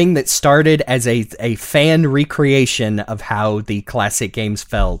thing that started as a fan recreation of how the classic games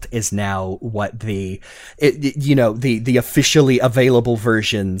felt is now what the officially available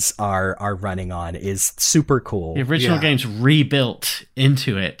versions are running on is super cool. The original games rebuilt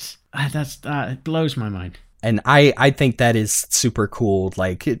into it. It blows my mind. And I think that is super cool.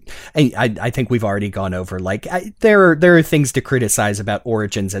 Like, I think we've already gone over, like, there are things to criticize about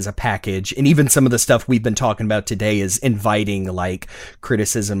Origins as a package. And even some of the stuff we've been talking about today is inviting, like,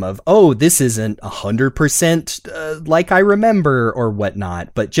 criticism of, oh, this isn't 100% like I remember or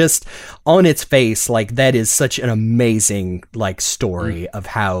whatnot. But just on its face, like, that is such an amazing, like, story of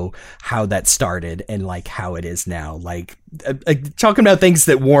how that started and, like, how it is now. Like, talking about things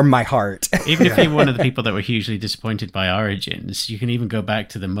that warm my heart. Even if you're one of the people that were hugely disappointed by Origins, you can even go back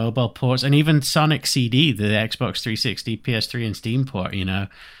to the mobile ports and even Sonic CD, the Xbox 360, PS3, and Steam port,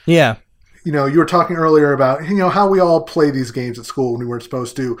 Yeah. You were talking earlier about, how we all play these games at school when we weren't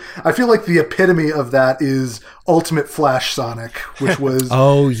supposed to. I feel like the epitome of that is Ultimate Flash Sonic, which was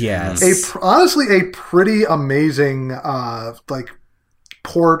oh, yes. honestly a pretty amazing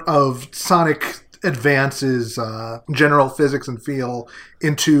port of Sonic Advance's general physics and feel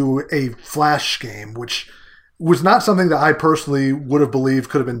into a Flash game, which was not something that I personally would have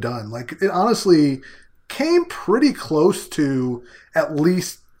believed could have been done. Like, it honestly came pretty close to at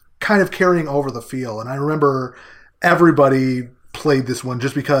least kind of carrying over the feel. And I remember everybody played this one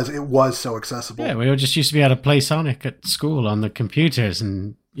just because it was so accessible. Yeah, we all just used to be able to play Sonic at school on the computers,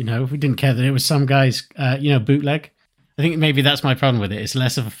 and, we didn't care that it was some guy's, bootleg. I think maybe that's my problem with it. It's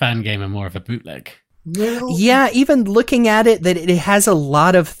less of a fan game and more of a bootleg. Yeah, even looking at it, that it has a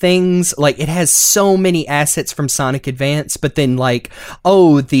lot of things, like, it has so many assets from Sonic Advance, but then, like,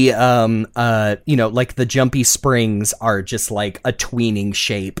 the the jumpy springs are just, like, a tweening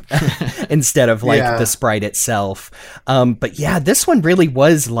shape instead of, like, the sprite itself. But yeah, this one really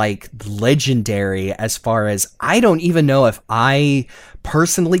was, like, legendary as far as, I don't even know if I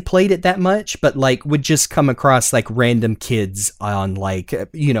personally played it that much, but like would just come across like random kids on like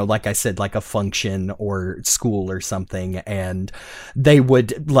I said, like a function or school or something, and they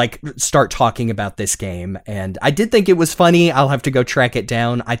would like start talking about this game, and I did think it was funny. I'll have to go track it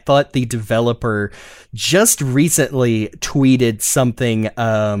down. I thought the developer just recently tweeted something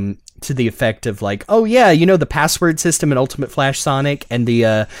to the effect of like, oh yeah, the password system in Ultimate Flash Sonic and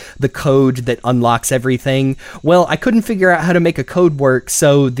the code that unlocks everything. Well, I couldn't figure out how to make a code work,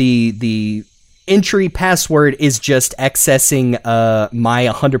 so the entry password is just accessing my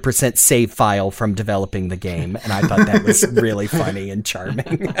 100% save file from developing the game, and I thought that was really funny and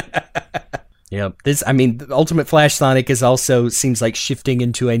charming. Yep. Ultimate Flash Sonic is also seems like shifting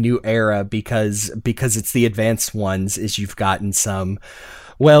into a new era because it's the advanced ones, is you've gotten some.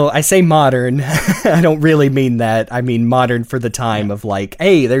 Well, I say modern. I don't really mean that. I mean modern for the time of like,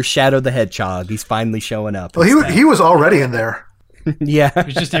 hey, there's Shadow the Hedgehog. He's finally showing up. Well, he was already in there. Yeah.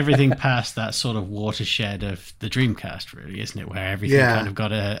 It's just everything past that sort of watershed of the Dreamcast, really, isn't it? Where everything kind of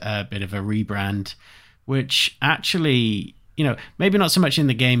got a bit of a rebrand, which actually maybe not so much in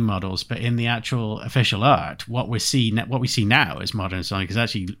the game models, but in the actual official art, what we see now as modern Sonic is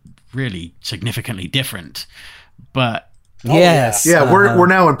actually really significantly different. But yes, we're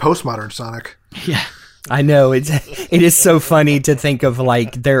now in postmodern Sonic. Yeah, I know it is so funny to think of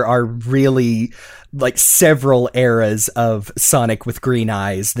like there are really like several eras of Sonic with green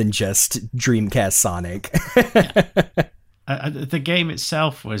eyes than just Dreamcast Sonic. The game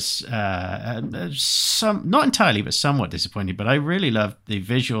itself was not entirely, but somewhat disappointing. But I really loved the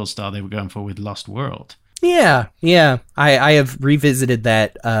visual style they were going for with Lost World. Yeah. I have revisited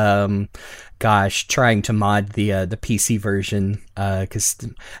that. Trying to mod the PC version. Because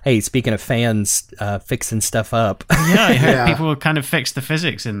hey, speaking of fans fixing stuff up, yeah, I heard people kind of fixed the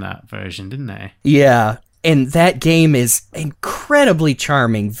physics in that version, didn't they? Yeah. And that game is incredibly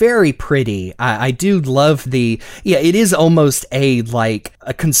charming, very pretty. I do love it is almost a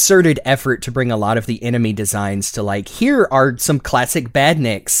concerted effort to bring a lot of the enemy designs to like, here are some classic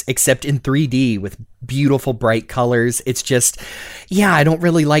badniks, except in 3D with beautiful bright colors. It's just, I don't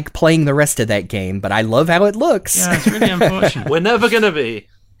really like playing the rest of that game, but I love how it looks. Yeah, it's really unfortunate. We're never going to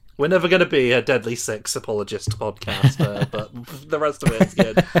be a Deadly Six apologist podcast, but the rest of it's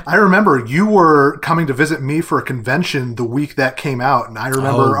good. I remember you were coming to visit me for a convention the week that came out, and I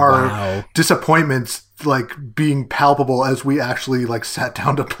remember our disappointments like being palpable as we actually like sat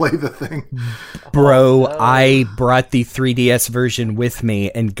down to play the thing. Bro, I brought the 3DS version with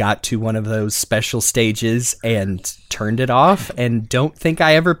me and got to one of those special stages and turned it off and don't think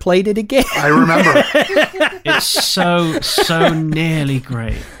I ever played it again. I remember. It's so nearly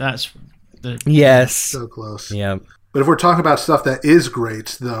great. That's yes. So close. Yeah. But if we're talking about stuff that is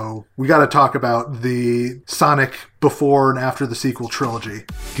great, though, we got to talk about the Sonic before and after the sequel trilogy.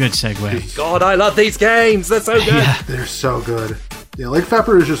 Good segue. God, I love these games. They're so good. Yeah. They're so good. Yeah, like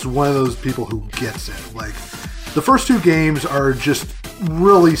Pepper is just one of those people who gets it. Like, the first two games are just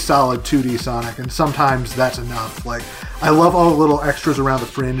really solid 2D Sonic, and sometimes that's enough. Like, I love all the little extras around the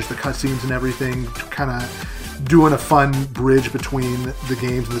fringe, the cutscenes and everything, kind of doing a fun bridge between the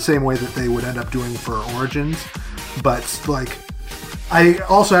games in the same way that they would end up doing for Origins. But, like, I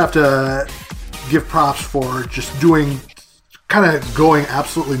also have to give props for just kind of going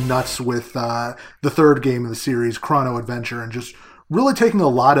absolutely nuts with the third game in the series, Chrono Adventure, and just really taking a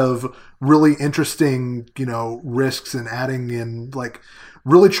lot of really interesting, risks and adding in, like,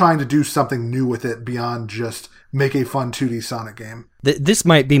 really trying to do something new with it beyond just make a fun 2D Sonic game. This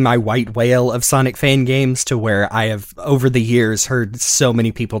might be my white whale of Sonic fan games, to where I have over the years heard so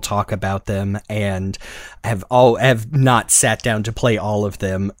many people talk about them and have not sat down to play all of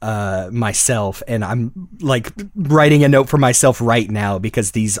them myself, and I'm like writing a note for myself right now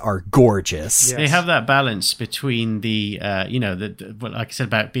because these are gorgeous. Yes. They have that balance between the like I said,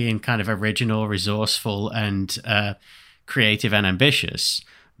 about being kind of original, resourceful, and creative and ambitious,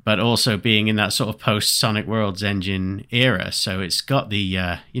 but also being in that sort of post-Sonic Worlds engine era. So it's got the,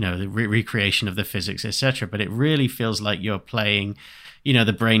 the recreation of the physics, etc. But it really feels like you're playing,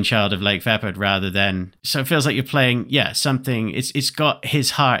 the brainchild of Lake Vepard rather than... So it feels like you're playing, something... It's got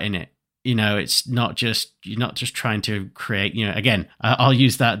his heart in it. It's not just... You're not just trying to create, again, I'll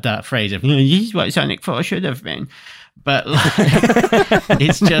use that phrase of, this is what Sonic 4 should have been. But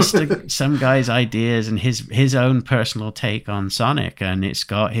it's just some guy's ideas and his own personal take on Sonic, and it's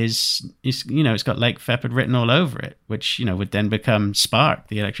got it's got Lake Vepard written all over it, which would then become Spark,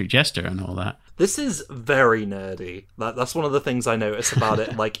 the Electric Jester, and all that. This is very nerdy. That's one of the things I notice about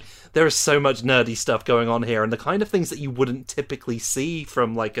it. Like, there is so much nerdy stuff going on here, and the kind of things that you wouldn't typically see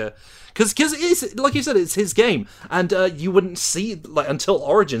from like a... Because it is, like you said, it's his game, and you wouldn't see, like, until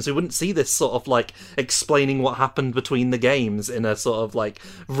Origins, you wouldn't see this sort of, like, explaining what happened between the games in a sort of, like,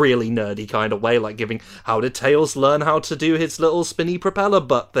 really nerdy kind of way, like giving, how did Tails learn how to do his little spinny propeller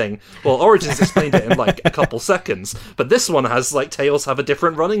butt thing? Well, Origins explained it in, like, a couple seconds, but this one has, like, Tails have a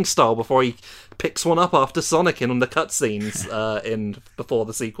different running style before he picks one up after Sonic in the cutscenes before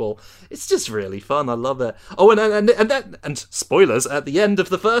the sequel. It's just really fun. I love it. Oh, and spoilers, at the end of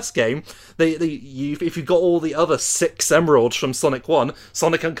the first game, if you've got all the other 6 emeralds from Sonic 1,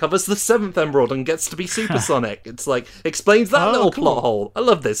 Sonic uncovers the 7th emerald and gets to be Super Sonic. It's like, explains that little plot hole. I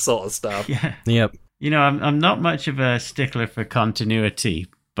love this sort of stuff. Yeah. Yep. I'm not much of a stickler for continuity,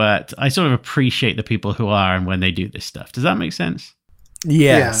 but I sort of appreciate the people who are and when they do this stuff. Does that make sense?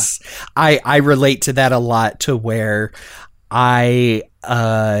 Yes. Yeah. I relate to that a lot, to where I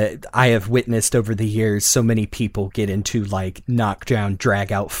I have witnessed over the years so many people get into like knockdown,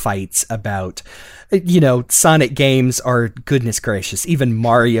 drag out fights about, Sonic games are, goodness gracious, even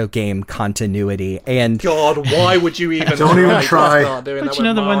Mario game continuity. And God, why would you even Don't even try. Start doing But that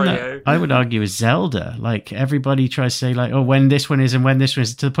with the one Mario? that I would argue is Zelda. Like, everybody tries to say, like, oh, when this one is and when this one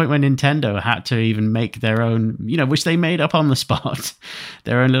is, to the point where Nintendo had to even make their own, which they made up on the spot,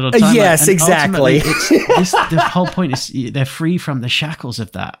 their own little timeline. Yes, And exactly. the whole point is they're free from the shackles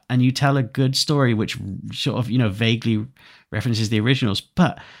of that, and you tell a good story which sort of, vaguely references the originals.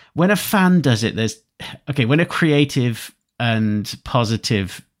 But when a fan does it, when a creative and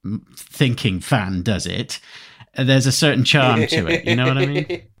positive thinking fan does it, there's a certain charm to it. You know what I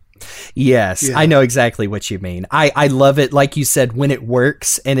mean? Yes, Yeah. I know exactly what you mean. I love it, like you said, when it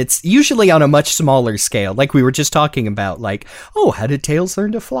works, and it's usually on a much smaller scale, like we were just talking about, like, oh, how did Tails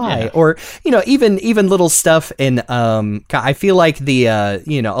learn to fly? Yeah. Or, even little stuff in, I feel like the,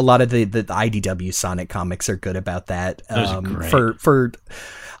 a lot of the IDW Sonic comics are good about that. Those are great. For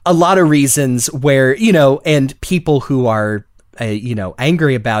a lot of reasons where, and people who are,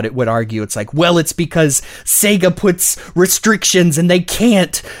 angry about it would argue it's like, well, it's because Sega puts restrictions and they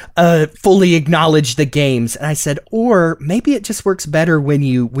can't fully acknowledge the games. And I said, or maybe it just works better when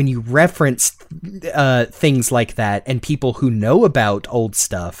you reference things like that and people who know about old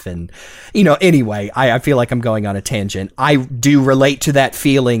stuff. And anyway, I feel like I'm going on a tangent. I do relate to that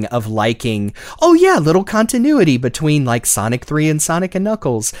feeling of liking, oh yeah, little continuity between like Sonic 3 and Sonic and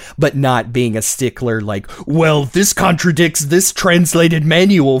Knuckles, but not being a stickler like, well, this contradicts this translated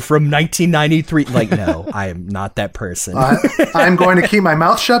manual from 1993. Like, no, I am not that person. I'm going to keep my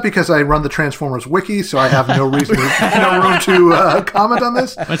mouth shut because I run the Transformers wiki, so I have no room to comment on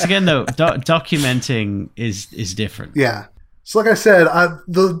this. Once again, though, documenting is different. Yeah. So like I said,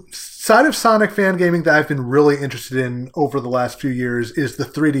 the side of Sonic fan gaming that I've been really interested in over the last few years is the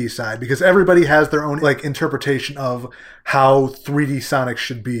 3D side, because everybody has their own like interpretation of how 3D Sonic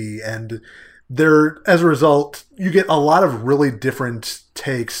should be, and as a result, you get a lot of really different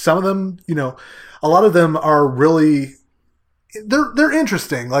takes. Some of them, a lot of them are really, they're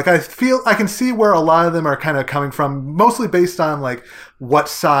interesting. Like, I can see where a lot of them are kind of coming from, mostly based on like what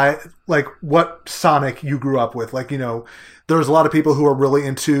Sonic you grew up with. Like, there's a lot of people who are really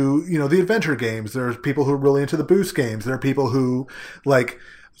into, the adventure games. There's people who are really into the boost games. There are people who like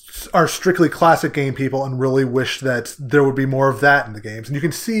are strictly classic game people and really wish that there would be more of that in the games. And you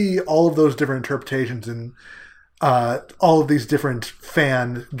can see all of those different interpretations in all of these different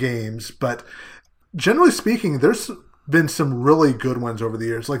fan games. But generally speaking, there's been some really good ones over the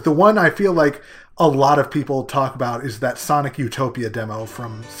years. Like, the one I feel like a lot of people talk about is that Sonic Utopia demo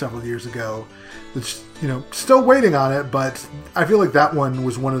from several years ago. It's, still waiting on it, but I feel like that one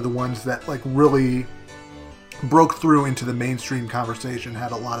was one of the ones that like really broke through into the mainstream conversation,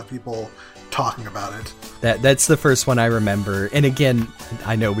 had a lot of people talking about it. That's the first one I remember. And again,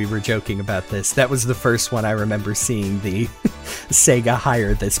 I know we were joking about this. That was the first one I remember seeing the Sega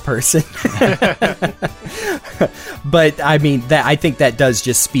hire this person. But I mean, I think that does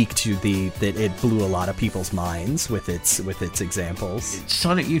just speak to that it blew a lot of people's minds with its examples.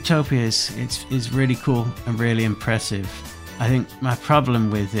 Sonic Utopia is really cool and really impressive. I think my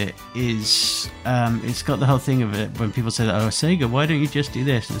problem with it is it's got the whole thing of it when people say, oh, Sega, why don't you just do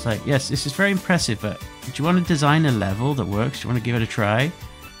this? And it's like, yes, this is very impressive, but do you want to design a level that works? Do you want to give it a try?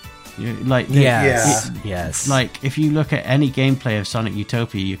 Yes. Like, if you look at any gameplay of Sonic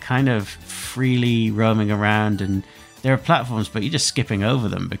Utopia, you're kind of freely roaming around, and there are platforms, but you're just skipping over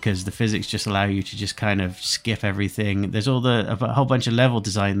them because the physics just allow you to just kind of skip everything. There's a whole bunch of level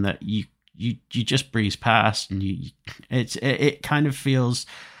design that you just breeze past, and it kind of feels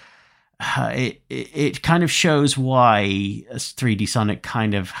it kind of shows why a 3D Sonic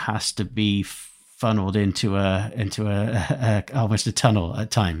kind of has to be funneled into a almost a tunnel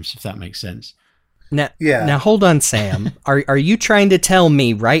at times, if that makes sense. Now hold on, Sam. Are you trying to tell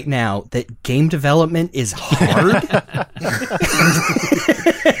me right now that game development is hard?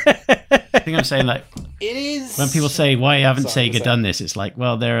 I think I'm saying, like, It is. when people say, why haven't Sorry, Sega done this? It's like,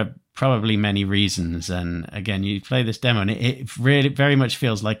 well, there are probably many reasons. And again, you play this demo and it really very much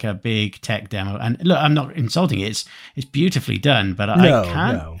feels like a big tech demo. And look, I'm not insulting it. It's beautifully done, but I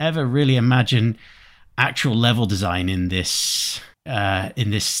can't ever really imagine actual level design in this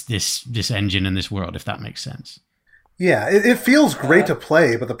engine and this world, if that makes sense. Yeah, it feels great to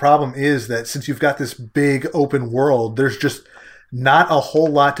play, but the problem is that since you've got this big open world, there's just not a whole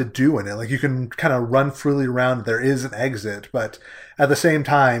lot to do in it. Like, you can kind of run freely around. There is an exit, but at the same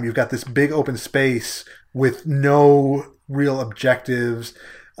time, you've got this big open space with no real objectives.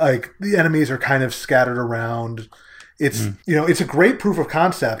 Like, the enemies are kind of scattered around. It's it's a great proof of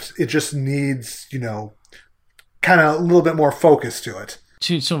concept. It just needs kind of a little bit more focus to it.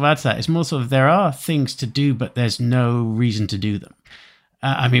 To sort of add to that, it's more sort of there are things to do, but there's no reason to do them.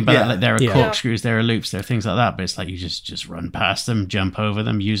 There are corkscrews, there are loops, there are things like that, but it's like you just run past them, jump over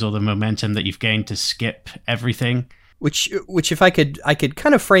them, use all the momentum that you've gained to skip everything. Which if I could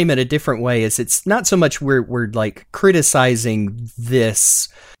kind of frame it a different way, is it's not so much we're like criticizing this.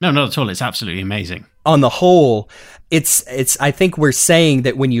 No, not at all. It's absolutely amazing. On the whole, it's I think we're saying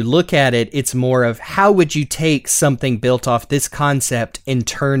that when you look at it, it's more of how would you take something built off this concept and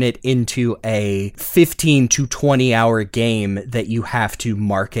turn it into a 15 to 20 hour game that you have to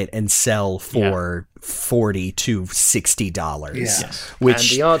market and sell for $40 to $60. Yes. And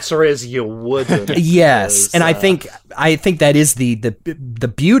the answer is you wouldn't. Yes, and I think that is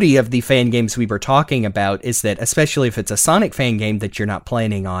the beauty of the fan games we were talking about, is that especially if it's a Sonic fan game that you're not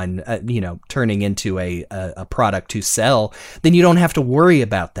planning on turning into a product to sell, then you don't have to worry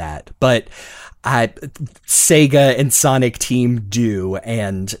about that. But Sega and Sonic Team do,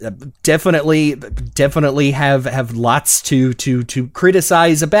 and definitely have lots to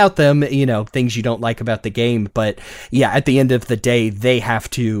criticize about them, things you don't like about the game, but yeah, at the end of the day, they have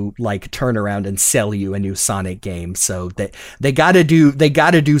to like turn around and sell you a new Sonic game, so that they gotta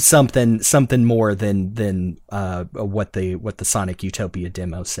do something more than what the Sonic Utopia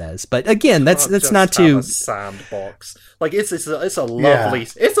demo says. But again, that's not to a sandbox. Like it's a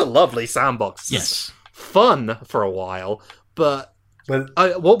lovely sandbox. Yes, fun for a while, but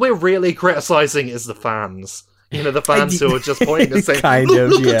what we're really criticizing is the fans. The fans who are just pointing and saying,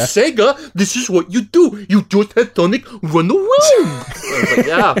 "Look, Sega, this is what you do. You just had Sonic run around." I was like,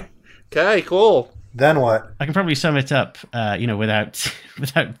 yeah, okay, cool. Then what? I can probably sum it up, without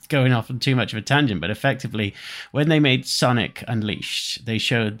going off on too much of a tangent. But effectively, when they made Sonic Unleashed, they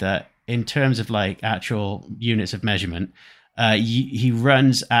showed that in terms of like actual units of measurement, he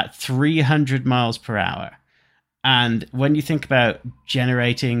runs at 300 miles per hour. And when you think about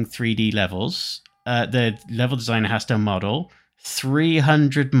generating 3D levels, the level designer has to model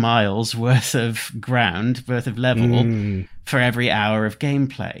 300 miles worth of level for every hour of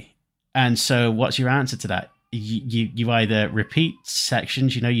gameplay. And so what's your answer to that? You either repeat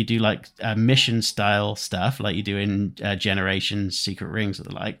sections, you do like mission style stuff like you do in Generations, Secret Rings or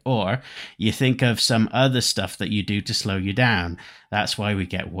the like, or you think of some other stuff that you do to slow you down. That's why we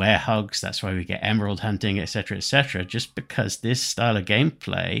get werehogs, that's why we get emerald hunting, etc., etc., just because this style of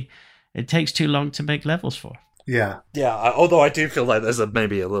gameplay, it takes too long to make levels for. Yeah. Although I do feel like there's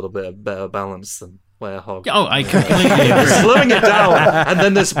maybe a little bit of better balance than Werehog. Oh, I completely agree. Slowing it down and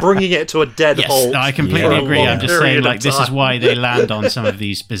then this bringing it to a dead halt. No, I completely agree. I'm just saying, like, this is why they land on some of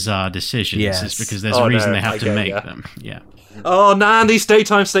these bizarre decisions. Yes. It's because there's a reason they have to make them. Yeah. Oh, nah, these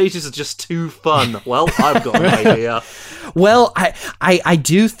daytime stages are just too fun. Well, I've got an idea. Well, I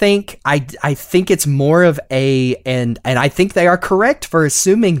do think I think it's more of and I think they are correct for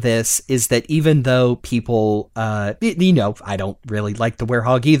assuming this, is that even though people I don't really like the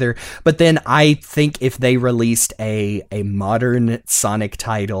Werehog either, but then I think if they released a modern Sonic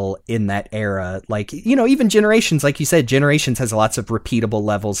title in that era, like even Generations, like you said, Generations has lots of repeatable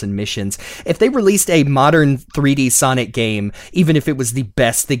levels and missions. If they released a modern 3D Sonic game, even if it was the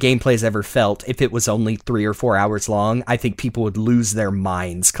best the gameplay has ever felt, if it was only 3 or 4 hours long, I think people would lose their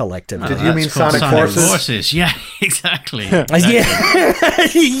minds collectively. Did you mean Sonic Forces? Yeah, exactly. Yeah.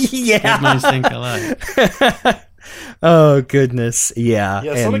 Headlines think alike. Oh, goodness. Yeah.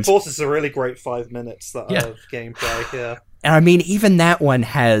 Yeah, Sonic Forces is a really great 5 minutes of gameplay, yeah. And I mean, even that one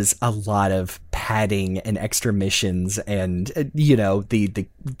has a lot of padding and extra missions and, the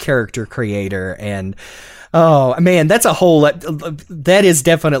character creator. And, oh, man, that's a whole... That is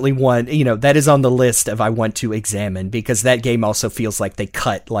definitely one, that is on the list of I want to examine, because that game also feels like they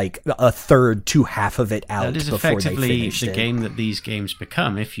cut like a third to half of it out before they finished it. That is effectively the game that these games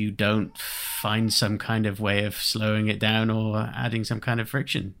become if you don't find some kind of way of slowing it down or adding some kind of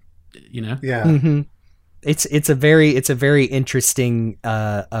friction, Yeah. Mm-hmm. It's a very interesting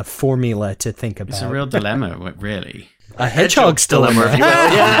formula to think about. It's a real dilemma, really. A hedgehog's dilemma. If you will.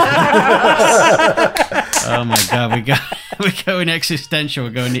 Yeah. Oh my god, we're going existential.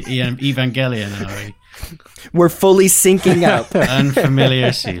 We're going to Evangelion, are we? We're fully syncing up.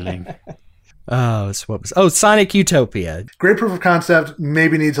 Unfamiliar ceiling. Oh, so what was? Sonic Utopia. Great proof of concept.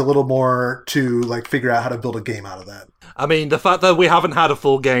 Maybe needs a little more to figure out how to build a game out of that. I mean, the fact that we haven't had a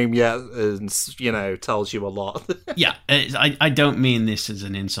full game yet, tells you a lot. Yeah, I don't mean this as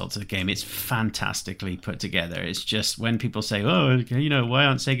an insult to the game. It's fantastically put together. It's just when people say, why aren't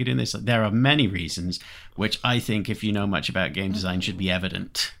Sega doing this? There are many reasons, which I think, if you know much about game design, should be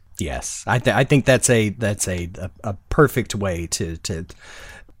evident. Yes, I think that's a perfect way to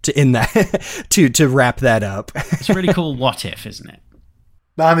end that to wrap that up. It's a really cool what if, isn't it?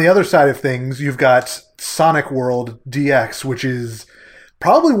 Now, on the other side of things, you've got Sonic World DX, which is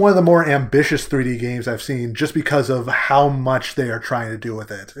probably one of the more ambitious 3D games I've seen, just because of how much they are trying to do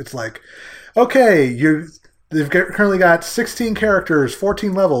with it. It's like, okay, they've currently got 16 characters,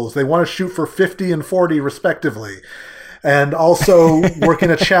 14 levels. They want to shoot for 50 and 40 respectively. And also work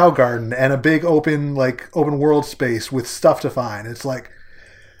in a Chow Garden and a big open world space with stuff to find. It's like,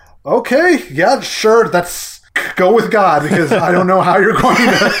 okay, yeah, sure, go with God, because I don't know how you're going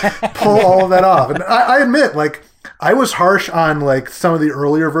to pull all of that off. And I admit, I was harsh on some of the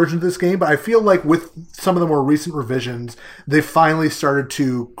earlier versions of this game, but I feel like with some of the more recent revisions, they finally started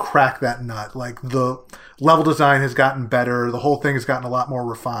to crack that nut. The level design has gotten better, the whole thing has gotten a lot more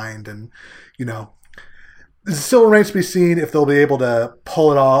refined, and it still remains to be seen if they'll be able to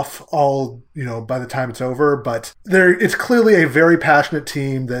pull it off all, by the time it's over. But it's clearly a very passionate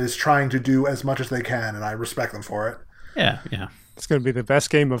team that is trying to do as much as they can, and I respect them for it. Yeah. It's going to be the best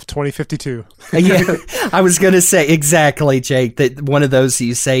game of 2052. Yeah, I was going to say exactly, Jake, that one of those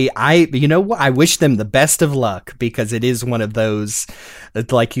you say, I wish them the best of luck, because it is one of those,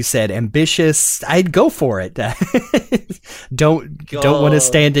 like you said, ambitious. I'd go for it. Don't want to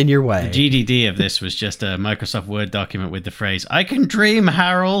stand in your way. The GDD of this was just a Microsoft Word document with the phrase, "I can dream,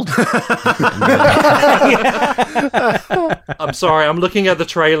 Harold." I'm sorry, I'm looking at the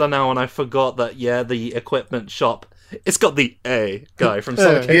trailer now and I forgot that, the equipment shop, it's got the A guy from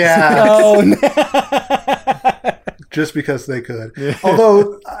Sonic. Yeah. Oh, no. Just because they could.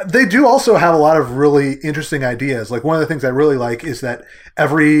 Although they do also have a lot of really interesting ideas. One of the things I really like is that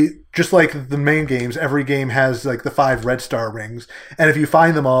just like the main games, every game has the 5 red star rings. And if you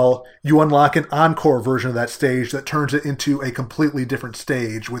find them all, you unlock an encore version of that stage that turns it into a completely different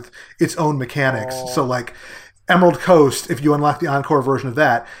stage with its own mechanics. Oh. So Emerald Coast, if you unlock the encore version of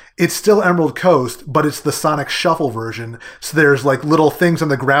that, it's still Emerald Coast, but it's the Sonic Shuffle version. So there's little things on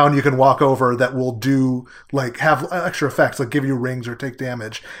the ground you can walk over that will do have extra effects, like give you rings or take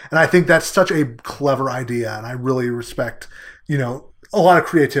damage. And I think that's such a clever idea, and I really respect, a lot of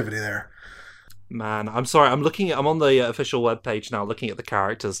creativity there. Man, I'm sorry, I'm on the official webpage now, looking at the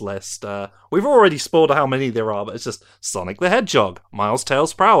characters list. We've already spoiled how many there are, but it's just Sonic the Hedgehog, Miles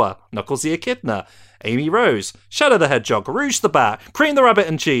Tails Prower, Knuckles the Echidna, Amy Rose, Shadow the Hedgehog, Rouge the Bat, Cream the Rabbit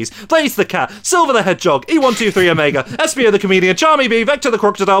and Cheese, Blaze the Cat, Silver the Hedgehog, E123 Omega, Espio the Comedian, Charmy Bee, Vector the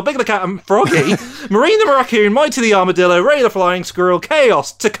Crocodile, Big the Cat and Froggy, Marine the Raccoon, Mighty the Armadillo, Ray the Flying Squirrel,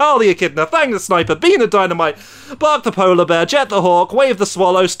 Chaos, Takal the Echidna, Fang the Sniper, Bean the Dynamite, Bark the Polar Bear, Jet the Hawk, Wave the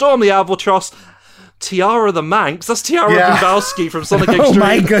Swallow, Storm the Albatross, Tiara the Manx, that's Tiara Grabowski from Sonic Extreme,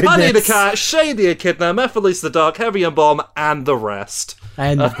 my goodness. Honey the Cat, Shay the Echidna, Mephiles the Duck, Heavy and Bomb, and the rest.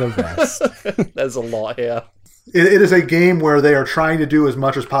 And the rest. There's a lot here. It is a game where they are trying to do as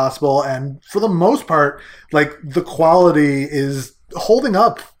much as possible, and for the most part, the quality is holding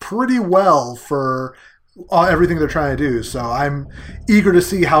up pretty well for everything they're trying to do. So I'm eager to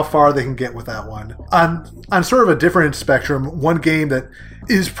see how far they can get with that one. On sort of a different spectrum, one game that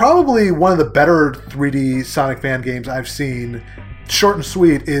is probably one of the better 3D Sonic fan games I've seen, short and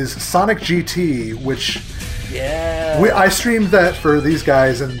sweet, is Sonic GT, which I streamed that for these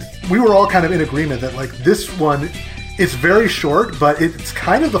guys, and we were all kind of in agreement that this one, it's very short, but it's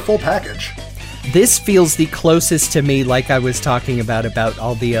kind of the full package. This feels the closest to me, like I was talking about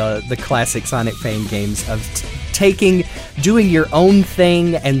all the classic Sonic fan games, of doing your own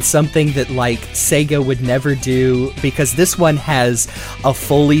thing, and something that Sega would never do, because this one has a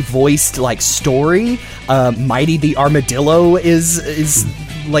fully voiced story. Mighty the Armadillo is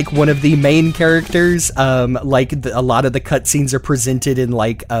one of the main characters. A lot of the cutscenes are presented in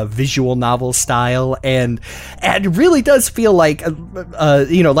a visual novel style, and it really does feel like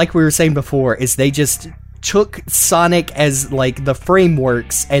we were saying before, is they just took Sonic as the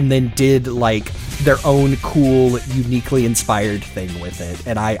frameworks and then did their own cool, uniquely inspired thing with it,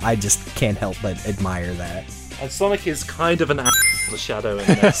 and I just can't help but admire that. And Sonic is kind of an Shadow in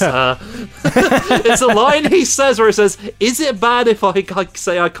this. It's a line he says where he says, "Is it bad if I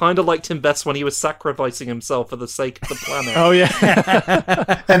say I kind of liked him best when he was sacrificing himself for the sake of the planet?" Oh,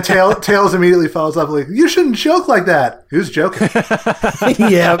 yeah. And Tails immediately follows up "You shouldn't joke like that." Who's joking?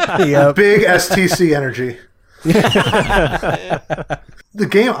 Yep. Big STC energy. The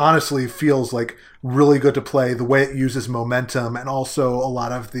game honestly feels really good to play, the way it uses momentum and also a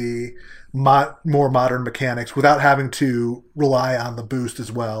lot of the more modern mechanics without having to rely on the boost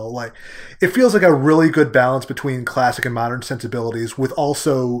as well. It feels like a really good balance between classic and modern sensibilities, with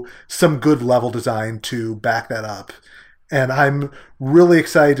also some good level design to back that up. And I'm really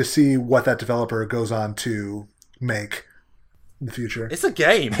excited to see what that developer goes on to make in the future. It's a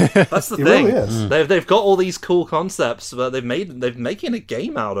game. That's the It thing. really is. They've got all these cool concepts, but they're making a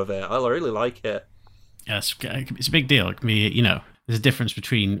game out of it. I really like it. Yes, it's a big deal. It can be, there's a difference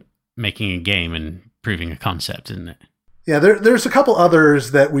between making a game and proving a concept, isn't it? Yeah, there's a couple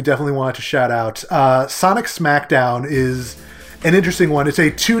others that we definitely wanted to shout out. Sonic Smackdown is an interesting one. It's a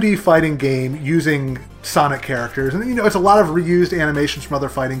 2D fighting game using Sonic characters. And, it's a lot of reused animations from other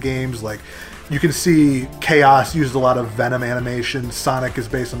fighting games. Like, you can see Chaos uses a lot of Venom animations. Sonic is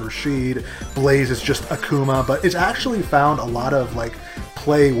based on Rashid. Blaze is just Akuma. But it's actually found a lot of,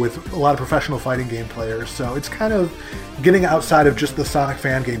 play with a lot of professional fighting game players. So it's kind of getting outside of just the Sonic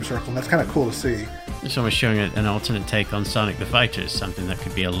fan game circle. And that's kind of cool to see. It's almost showing an alternate take on Sonic the Fighter, something that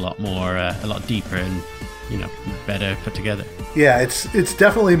could be a lot more, a lot deeper and, better put together. Yeah, it's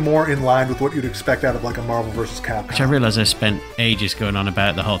definitely more in line with what you'd expect out of a Marvel vs. Capcom. Which I realize I spent ages going on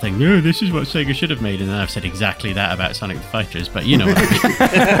about the whole thing. No, this is what Sega should have made, and then I've said exactly that about Sonic the Fighters. But you know what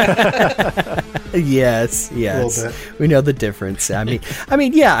I mean. Yes, A little bit. we know the difference. I mean,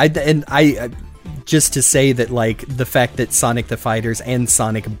 yeah, I just to say that the fact that Sonic the Fighters and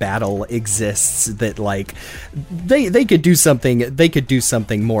Sonic Battle exists, that they could do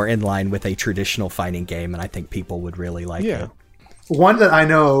something more in line with a traditional fighting game, and I think people would really like it. One that I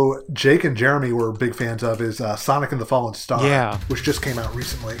know Jake and Jeremy were big fans of is Sonic and the Fallen Star, which just came out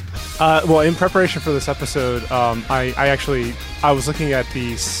recently. Well, in preparation for this episode, I was looking at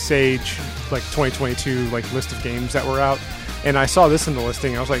the Sage 2022 list of games that were out. And I saw this in the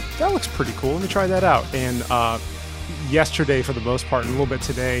listing. I was like, that looks pretty cool. Let me try that out. And yesterday, for the most part, and a little bit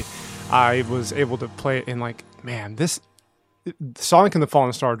today, I was able to play it. And this Sonic and the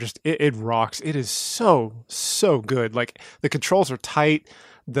Fallen Star it rocks. It is so good. The controls are tight.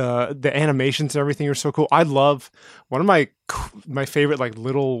 The animations and everything are so cool. I love one of my favorite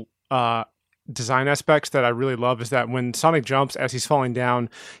little design aspects that I really love is that when Sonic jumps as he's falling down,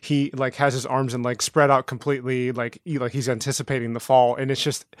 he has his arms and spread out completely, he's anticipating the fall, and it's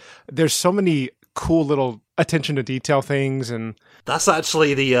just there's so many cool little attention to detail things. And that's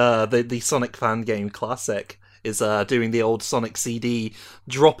actually the Sonic fan game classic. Is doing the old Sonic CD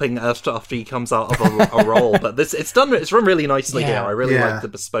dropping after he comes out of a roll, but it's run really nicely here. I really like the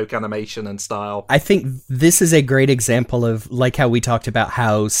bespoke animation and style. I think this is a great example of how we talked about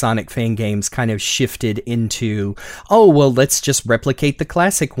how Sonic fan games kind of shifted into, let's just replicate the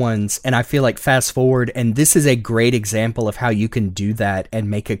classic ones. And I feel fast forward, and this is a great example of how you can do that and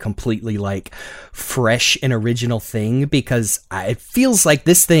make a completely fresh and original thing, because it feels like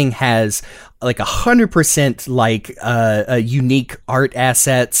this thing has 100% unique art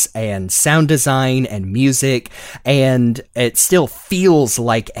assets and sound design and music, and it still feels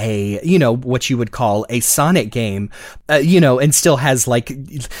like a what you would call a Sonic game, and still has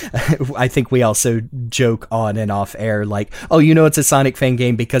I think we also joke on and off air it's a Sonic fan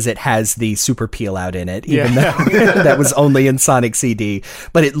game because it has the super peel out in it, even though that was only in Sonic CD,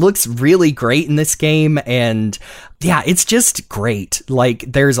 but it looks really great in this game. And yeah, it's just great.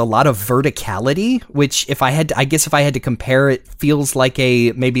 There's a lot of verticality, which if I had to compare it, feels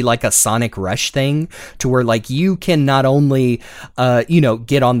maybe like a Sonic Rush thing, to where you can not only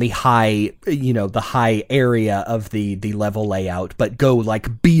get on the high area of the level layout, but go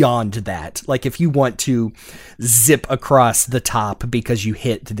beyond that. If you want to zip across the top because you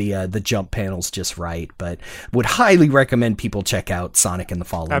hit the jump panels just right. But would highly recommend people check out Sonic and the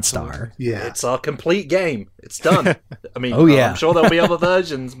Fallen Star. Yeah, it's our complete game. It's done. I mean, I'm sure there'll be other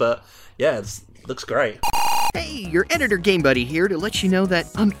versions, but yeah, it looks great. Hey, your editor Game Buddy here to let you know that,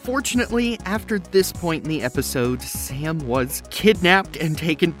 unfortunately, after this point in the episode, Sam was kidnapped and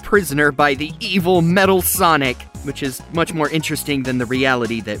taken prisoner by the evil Metal Sonic, which is much more interesting than the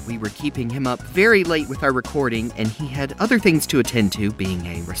reality that we were keeping him up very late with our recording, and he had other things to attend to, being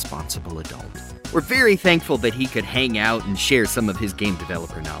a responsible adult. We're very thankful that he could hang out and share some of his game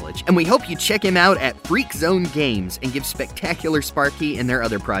developer knowledge, and we hope you check him out at FreakZone Games and give Spectacular Sparky and their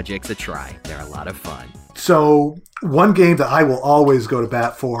other projects a try. They're a lot of fun. So one game that I will always go to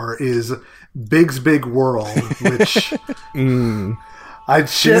bat for is Big's Big World, which I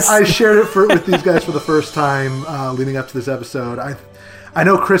shared it with these guys for the first time leading up to this episode. I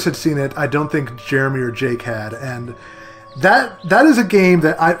know Chris had seen it. I don't think Jeremy or Jake had, and that is a game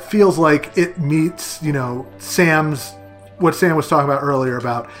that feels like it meets what Sam was talking about earlier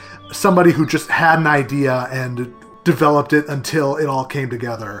about somebody who just had an idea and developed it until it all came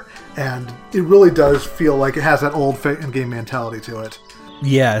together. And it really does feel like it has that old fighting game mentality to it.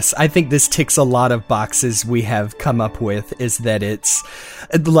 Yes, I think this ticks a lot of boxes we have come up with, is that it's,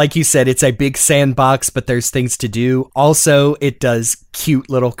 like you said, it's a big sandbox, but there's things to do. Also, it does cute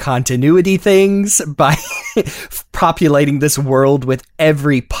little continuity things by populating this world with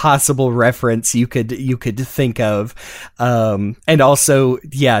every possible reference you could think of. And also,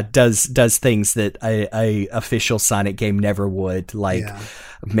 yeah, does things that a official Sonic game never would, like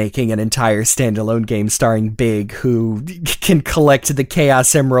making an entire standalone game starring Big, who can collect the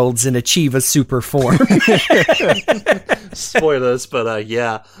Chaos Emeralds and achieve a super form. Spoilers, but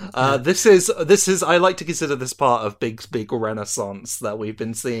this is I like to consider this part of big renaissance that we've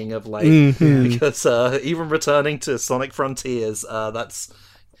been seeing of late, because even returning to Sonic Frontiers, this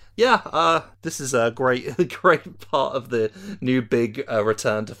is a great part of the new big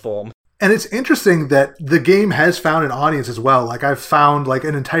return to form. And it's interesting that the game has found an audience as well. Like, I've found like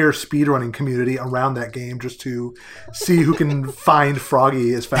an entire speedrunning community around that game just to see who can find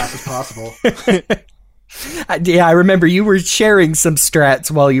Froggy as fast as possible. Yeah, I remember you were sharing some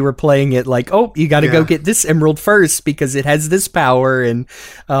strats while you were playing it, like, oh, you gotta go get this emerald first because it has this power, and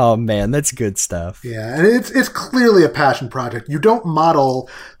oh man, that's good stuff. Yeah, and it's clearly a passion project. You don't model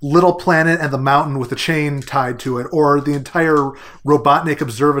Little Planet and the mountain with a chain tied to it, or the entire Robotnik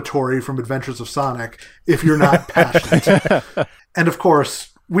Observatory from Adventures of Sonic, if you're not passionate. And of course,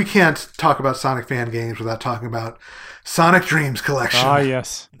 we can't talk about Sonic fan games without talking about Sonic Dreams Collection. Ah,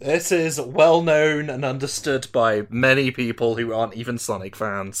 yes. This is well known and understood by many people who aren't even Sonic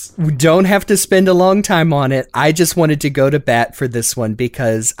fans. We don't have to spend a long time on it. I just wanted to go to bat for this one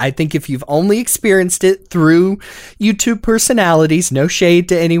because I think if you've only experienced it through YouTube personalities, no shade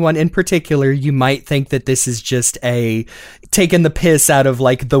to anyone in particular, you might think that this is just a taking the piss out of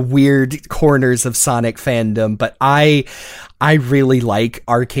like the weird corners of Sonic fandom, but I really like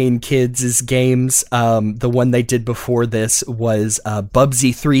Arcane Kids' games. The one they did before this was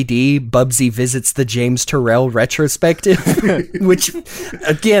Bubsy 3D, Bubsy Visits the James Turrell Retrospective, which,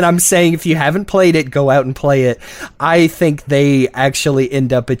 again, I'm saying if you haven't played it, go out and play it. I think they actually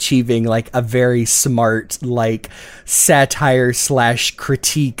end up achieving like a very smart, like, satire /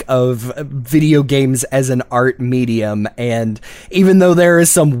 critique of video games as an art medium. And even though there is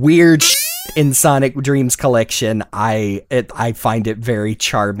some weird in Sonic Dreams Collection, I find it very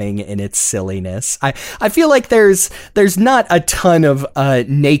charming in its silliness. I feel like there's not a ton of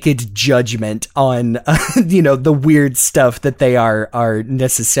naked judgment on the weird stuff that they are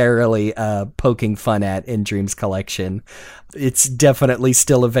necessarily poking fun at in Dreams Collection. It's definitely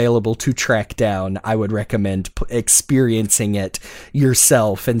still available to track down. I would recommend experiencing it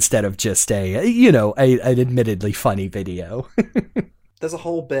yourself instead of just an admittedly funny video. There's a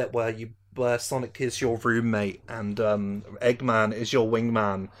whole bit where Sonic is your roommate and Eggman is your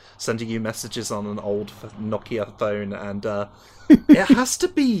wingman, sending you messages on an old Nokia phone, and it has to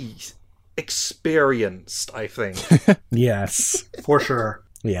be experienced, I think. Yes, for sure.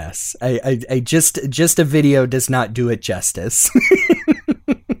 Yes, I just a video does not do it justice.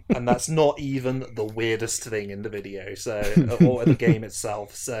 And that's not even the weirdest thing in the video, or the game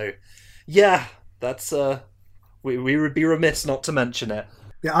itself. So, yeah, that's we would be remiss not to mention it.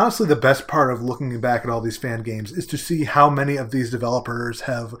 Yeah, honestly, the best part of looking back at all these fan games is to see how many of these developers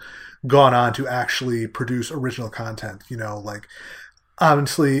have gone on to actually produce original content.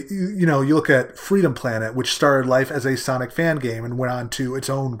 Obviously, you look at Freedom Planet, which started life as a Sonic fan game and went on to its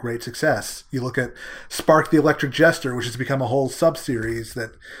own great success. You look at Spark the Electric Jester, which has become a whole sub-series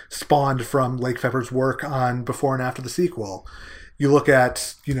that spawned from Lake Pepper's work on before and after the sequel. You look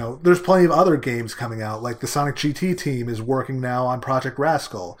at, there's plenty of other games coming out, like the Sonic GT team is working now on Project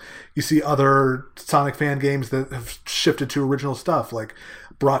Rascal. You see other Sonic fan games that have shifted to original stuff, like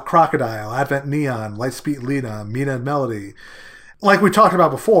Brock Crocodile, Advent Neon, Lightspeed Lena, Mina and Melody. Like we talked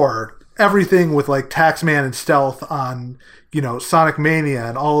about before, everything with like Taxman and Stealth on, Sonic Mania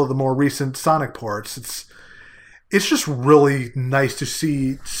and all of the more recent Sonic ports. It's just really nice to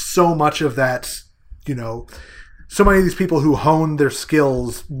see so much of that, so many of these people who hone their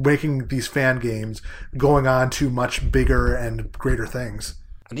skills making these fan games going on to much bigger and greater things.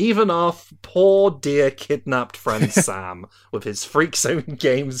 And even our poor dear kidnapped friend Sam, with his FreakZone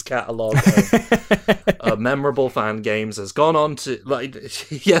Games catalogue of memorable fan games, has gone on to,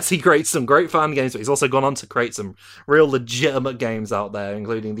 yes, he creates some great fan games, but he's also gone on to create some real legitimate games out there,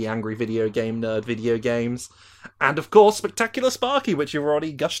 including the Angry Video Game Nerd video games, and of course Spectacular Sparky, which you've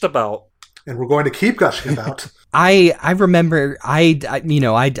already gushed about. And we're going to keep gushing about. I remember I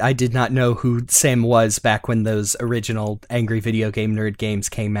did not know who Sam was back when those original Angry Video Game Nerd games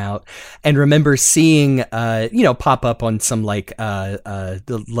came out, and remember seeing pop up on some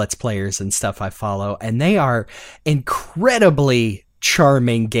the Let's Players and stuff I follow, and they are incredibly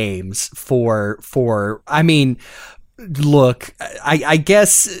charming games for I mean, look, I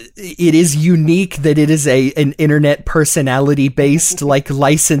guess it is unique that it is an internet personality based like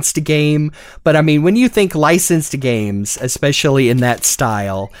licensed game, but I mean, when you think licensed games, especially in that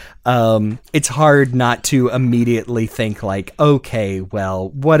style, it's hard not to immediately think like, okay, well,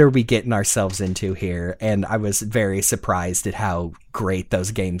 what are we getting ourselves into here? And I was very surprised at how great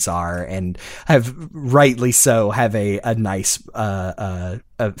those games are, and have rightly so have a nice a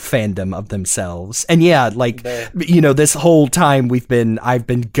fandom of themselves. And yeah, like, you know, this whole time I've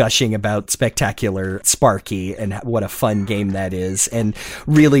been gushing about Spectacular Sparky and what a fun game that is, and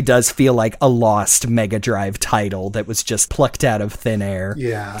really does feel like a lost Mega Drive title that was just plucked out of thin air.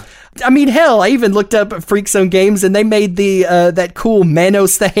 Yeah. I mean, hell, I even looked up FreakZone Games, and they made the that cool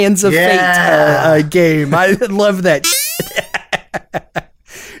Manos the Hands of Fate game. I love that.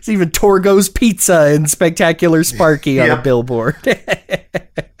 It's even Torgo's Pizza and Spectacular Sparky on a billboard.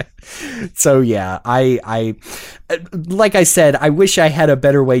 So yeah, I like I said, I wish I had a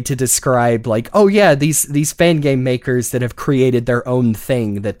better way to describe, like, oh yeah, these fan game makers that have created their own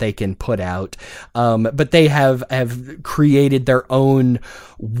thing that they can put out, but they have created their own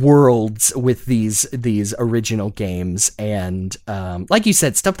worlds with these original games, and like you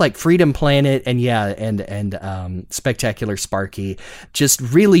said, stuff like Freedom Planet and Spectacular Sparky just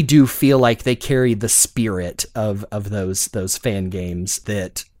really do feel like they carry the spirit of those fan games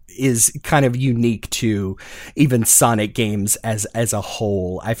that is kind of unique to even Sonic games as a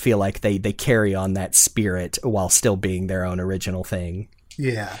whole. I feel like they carry on that spirit while still being their own original thing.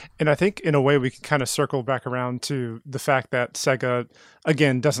 Yeah. And I think in a way we can kind of circle back around to the fact that Sega,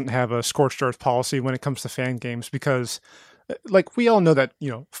 again, doesn't have a scorched earth policy when it comes to fan games, because like we all know that,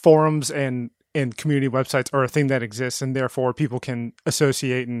 you know, forums and community websites are a thing that exists, and therefore people can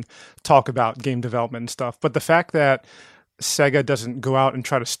associate and talk about game development and stuff. But the fact that Sega doesn't go out and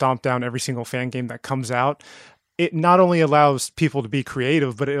try to stomp down every single fan game that comes out, it not only allows people to be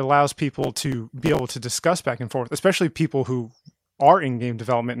creative, but it allows people to be able to discuss back and forth, especially people who are in game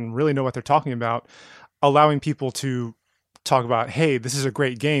development and really know what they're talking about, allowing people to talk about, hey, this is a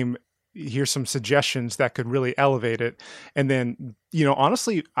great game. Here's some suggestions that could really elevate it. And then, you know,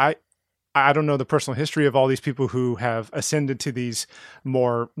 honestly, I don't know the personal history of all these people who have ascended to these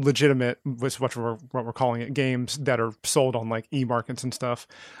more legitimate, what we're calling it, games that are sold on like e-markets and stuff.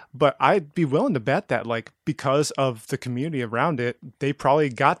 But I'd be willing to bet that, like, because of the community around it, they probably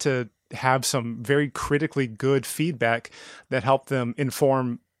got to have some very critically good feedback that helped them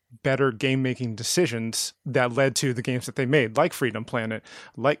inform better game making decisions that led to the games that they made, like Freedom Planet,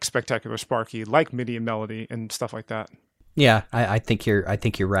 like Spectacular Sparky, like MIDI and Melody and stuff like that. Yeah, I think you're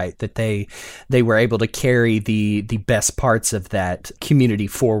right that they were able to carry the best parts of that community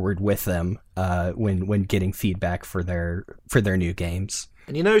forward with them when getting feedback for their new games.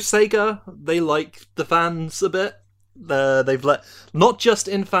 And you know, Sega, they like the fans a bit. They've let, not just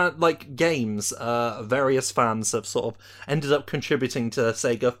in games, various fans have sort of ended up contributing to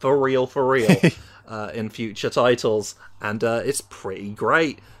Sega for real in future titles, and it's pretty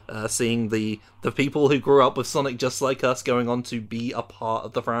great. Seeing the people who grew up with Sonic just like us going on to be a part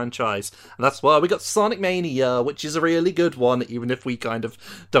of the franchise. And that's why we got Sonic Mania, which is a really good one, even if we kind of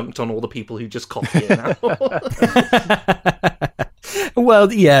dunked on all the people who just copy it now.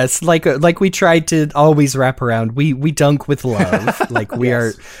 Well, yes, like we tried to always wrap around. We dunk with love. Like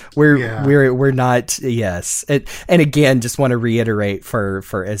we're not, yes. And again, just want to reiterate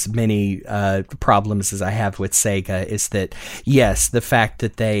for as many problems as I have with Sega is that, yes, the fact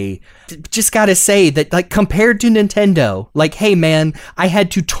that they just got to say that, like, compared to Nintendo, like, hey man, I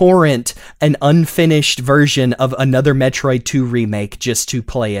had to torrent an unfinished version of another Metroid 2 remake just to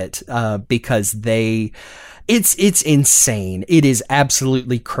play it because it's insane. It is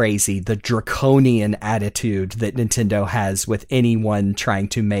absolutely crazy, the draconian attitude that Nintendo has with anyone trying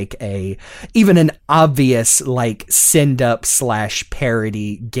to make even an obvious, like, send up /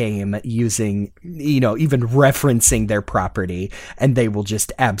 parody game using, you know, even referencing their property, and they will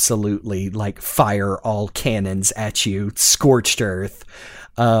just absolutely, like, fire all cannons at you, scorched earth.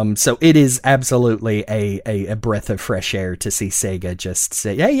 So it is absolutely a breath of fresh air to see Sega just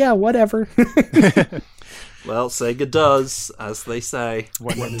say, yeah, whatever. Well, Sega does, as they say.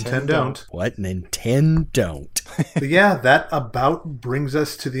 What Nintendo don't. What Nintendo don't. But yeah, that about brings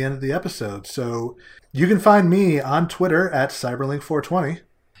us to the end of the episode. So you can find me on Twitter at Cyberlink420.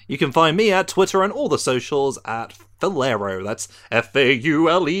 You can find me at Twitter and all the socials at Faulero. That's FAULERRO.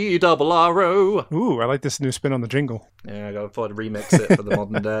 Ooh, I like this new spin on the jingle. Yeah, I thought I'd remix it for the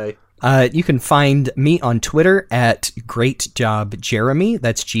modern day. You can find me on Twitter at GreatJobJeremy.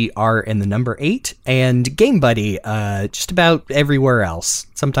 That's GR and the number 8. And GameBuddy, just about everywhere else.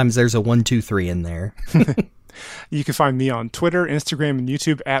 Sometimes there's a 1, 2, 3 in there. You can find me on Twitter, Instagram, and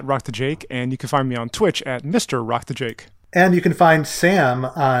YouTube at RockTheJake, and you can find me on Twitch at Mr. RockTheJake. And you can find Sam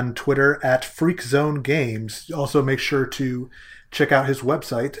on Twitter at FreakZone Games. Also, make sure to check out his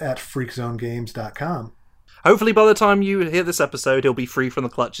website at freakzonegames.com. Hopefully, by the time you hear this episode, he'll be free from the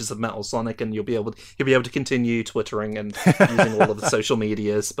clutches of Metal Sonic, and he'll be able to continue twittering and using all of the social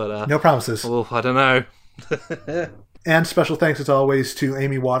medias. But no promises. Well, I don't know. And special thanks, as always, to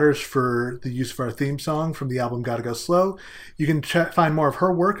Amy Waters for the use of our theme song from the album Gotta Go Slow. You can find more of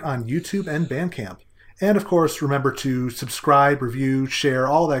her work on YouTube and Bandcamp. And, of course, remember to subscribe, review, share,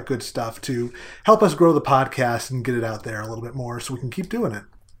 all that good stuff to help us grow the podcast and get it out there a little bit more so we can keep doing it.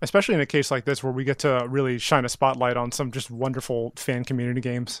 Especially in a case like this where we get to really shine a spotlight on some just wonderful fan community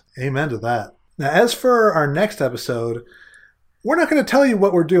games. Amen to that. Now, as for our next episode, we're not going to tell you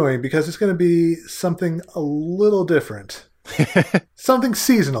what we're doing because it's going to be something a little different. Something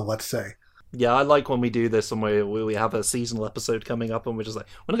seasonal, let's say. Yeah, I like when we do this and we have a seasonal episode coming up and we're just like,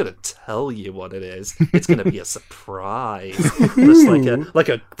 we're not going to tell you what it is. It's going to be a surprise. Just like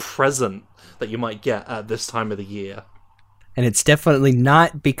a present that you might get at this time of the year. And it's definitely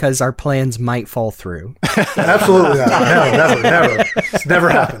not because our plans might fall through. Absolutely not. No, never. It's never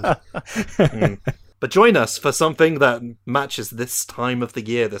happened. But join us for something that matches this time of the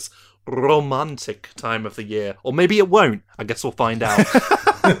year, this romantic time of the year. Or maybe it won't. I guess we'll find out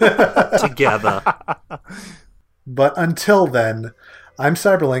together. But until then, I'm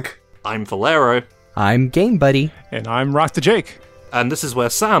Cyberlink. I'm Faulero. I'm GameBuddy. And I'm RockTheJake. And this is where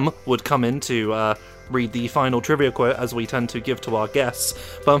Sam would come in to read the final trivia quote, as we tend to give to our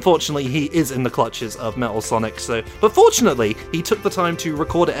guests. But unfortunately, he is in the clutches of Metal Sonic. But fortunately, he took the time to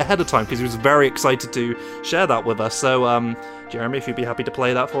record it ahead of time because he was very excited to share that with us. So, Jeremy, if you'd be happy to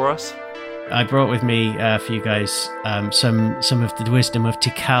play that for us. I brought with me for you guys some of the wisdom of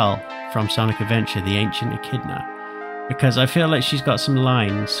Tikal from Sonic Adventure, the Ancient Echidna, because I feel like she's got some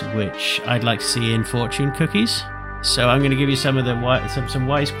lines which I'd like to see in fortune cookies. So I'm going to give you some of the some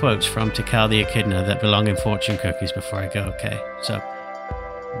wise quotes from Tikal the Echidna that belong in fortune cookies before I go, okay? So,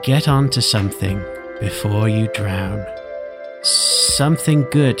 get on to something before you drown. Something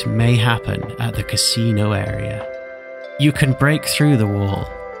good may happen at the casino area. You can break through the wall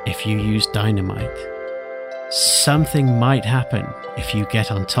if you use dynamite. Something might happen if you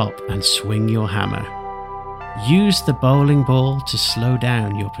get on top and swing your hammer. Use the bowling ball to slow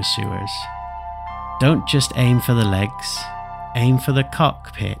down your pursuers. Don't just aim for the legs, aim for the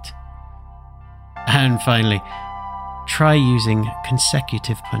cockpit. And finally, try using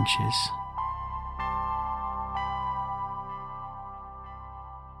consecutive punches.